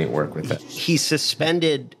brilliant work with it. He's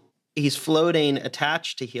suspended, he's floating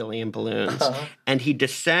attached to helium balloons, and he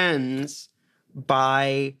descends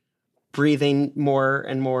by breathing more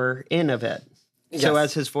and more in of it. So Yes.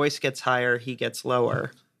 as his voice gets higher, he gets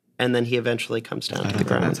lower. And then he eventually comes down I to don't the think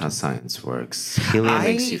ground. that's how science works. Helium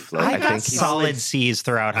makes you float. I got think he's solid C's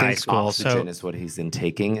throughout I high think school. oxygen So, is what he's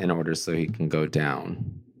intaking in order so he can go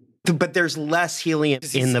down. but there's less helium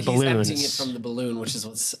in the He's emptying it balloons from the balloon, which is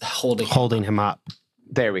what's holding holding him up.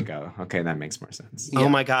 There we go. Okay, that makes more sense. Oh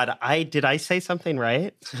my God. Did I say something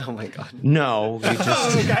right? Oh my God. No, we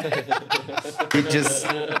just we just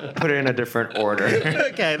put it in a different order.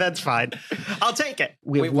 Okay, that's fine. I'll take it.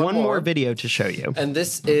 We have Wait, one more video to show you. And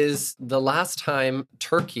this is the last time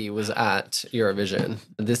Turkey was at Eurovision.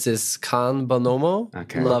 This is Kan Bonomo,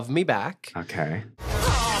 Okay. Love Me Back. Okay.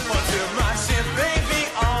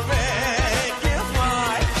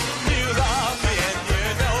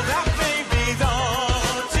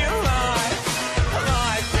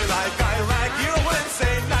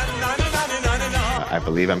 I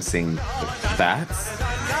believe I'm seeing bats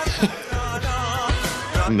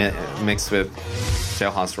mixed with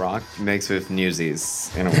Jailhouse Rock, mixed with Newsies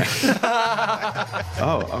in a way.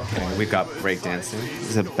 Oh, okay. We got breakdancing.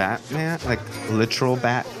 Is it Batman? Like literal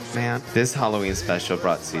Batman? This Halloween special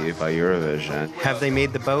brought to you by Eurovision. Have they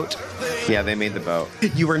made the boat? Yeah, they made the boat.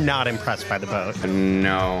 You were not impressed by the boat.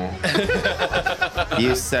 No.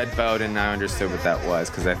 You said boat and I understood what that was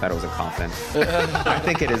because I thought it was a coffin. I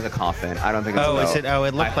think it is a coffin. I don't think it's a boat. Is it? Oh,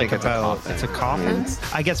 it looked like a it's boat. coffin. It's a coffin?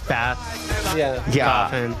 I guess bat. Yeah. Yeah.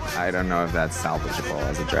 Coffin. I don't know if that's salvageable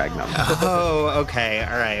as a drag number. Oh, okay.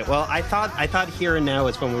 All right. Well, I thought here and now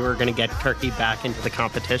is when we were going to get Turkey back into the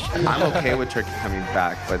competition. I'm okay with Turkey coming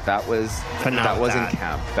back, but that wasn't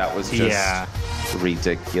camp. That was just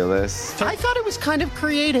ridiculous. I thought it was kind of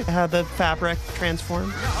creative how the fabric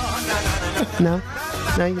transformed. No,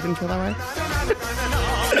 you didn't feel that way.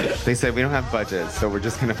 They said we don't have budget, so we're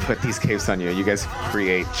just gonna put these capes on you. You guys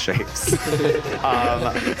create shapes.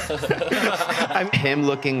 Him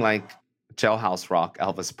looking like Jailhouse Rock,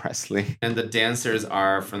 Elvis Presley, and the dancers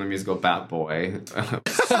are from the musical Bat Boy.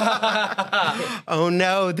 Oh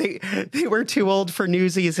no, they were too old for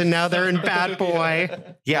Newsies, and now they're in Bad Boy.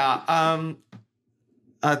 Yeah,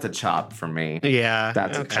 that's a chop for me. Yeah,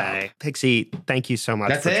 That's a chop. Pixie, thank you so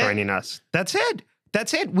much for joining us. That's it.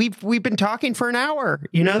 We've been talking for an hour.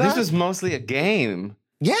 You know that? This was mostly a game.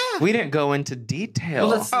 Yeah. We didn't go into detail.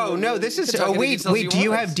 Well, no, this is. Oh, wait. Do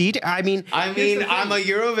you have detail? I mean, I'm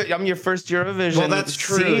your first Eurovision. Well, that's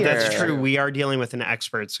true. seer. That's true. We are dealing with an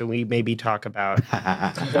expert, so we maybe talk about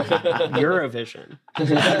Eurovision.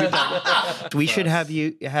 We should have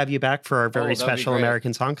you back for our very special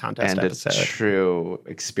American Song Contest and episode. a true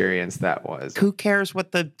experience that was. Who cares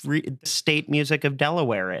what the state music of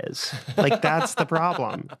Delaware is? Like, that's the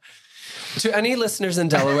problem. To any listeners in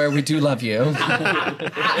Delaware, we do love you.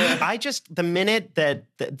 The minute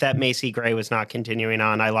that Macy Gray was not continuing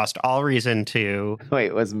on, I lost all reason to.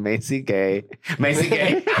 Wait, was Macy gay? Macy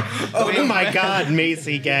gay? Oh my God,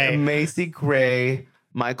 Macy Gay. Macy Gray,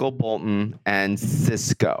 Michael Bolton, and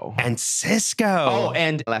Cisco. Oh,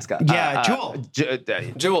 and Alaska. Yeah, Jewel.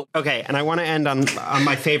 Jewel. Okay, and I want to end on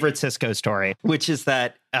my favorite Cisco story, which is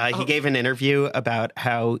that he gave an interview about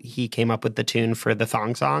how he came up with the tune for the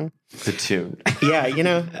thong song. The tune. Yeah,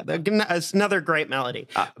 it's another great melody.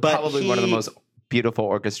 But probably one of the most beautiful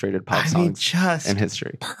orchestrated pop songs in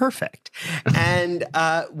history. Perfect. And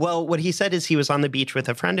what he said is he was on the beach with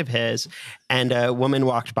a friend of his, and a woman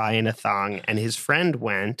walked by in a thong, and his friend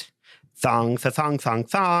went, thong, thong, thong,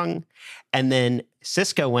 thong. And then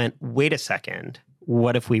Cisco went, wait a second,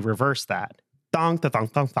 what if we reverse that? Thong, thong,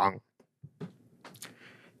 thong, thong.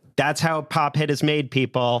 That's how a pop hit is made,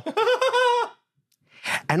 people.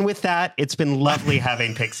 And with that, it's been lovely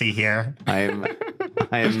having Pixie here. I'm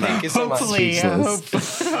Thank you so much.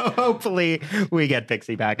 Hopefully we get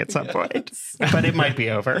Pixie back at some point, but it might be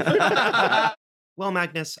over. Well,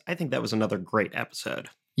 Magnus, I think that was another great episode.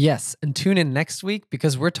 Yes, and tune in next week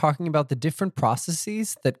because we're talking about the different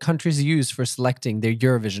processes that countries use for selecting their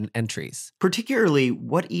Eurovision entries. Particularly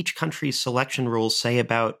what each country's selection rules say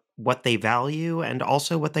about what they value and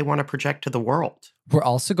also what they want to project to the world. We're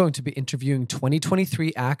also going to be interviewing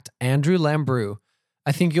 2023 act Andrew Lambrou.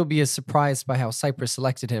 I think you'll be as surprised by how Cyprus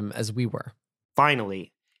selected him as we were.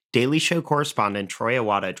 Finally, Daily Show correspondent Troy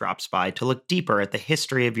Iwata drops by to look deeper at the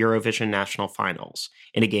history of Eurovision National Finals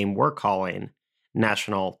in a game we're calling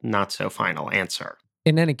National Not So Final Answer.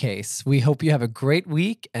 In any case, we hope you have a great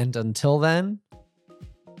week, and until then,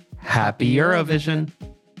 Happy Eurovision!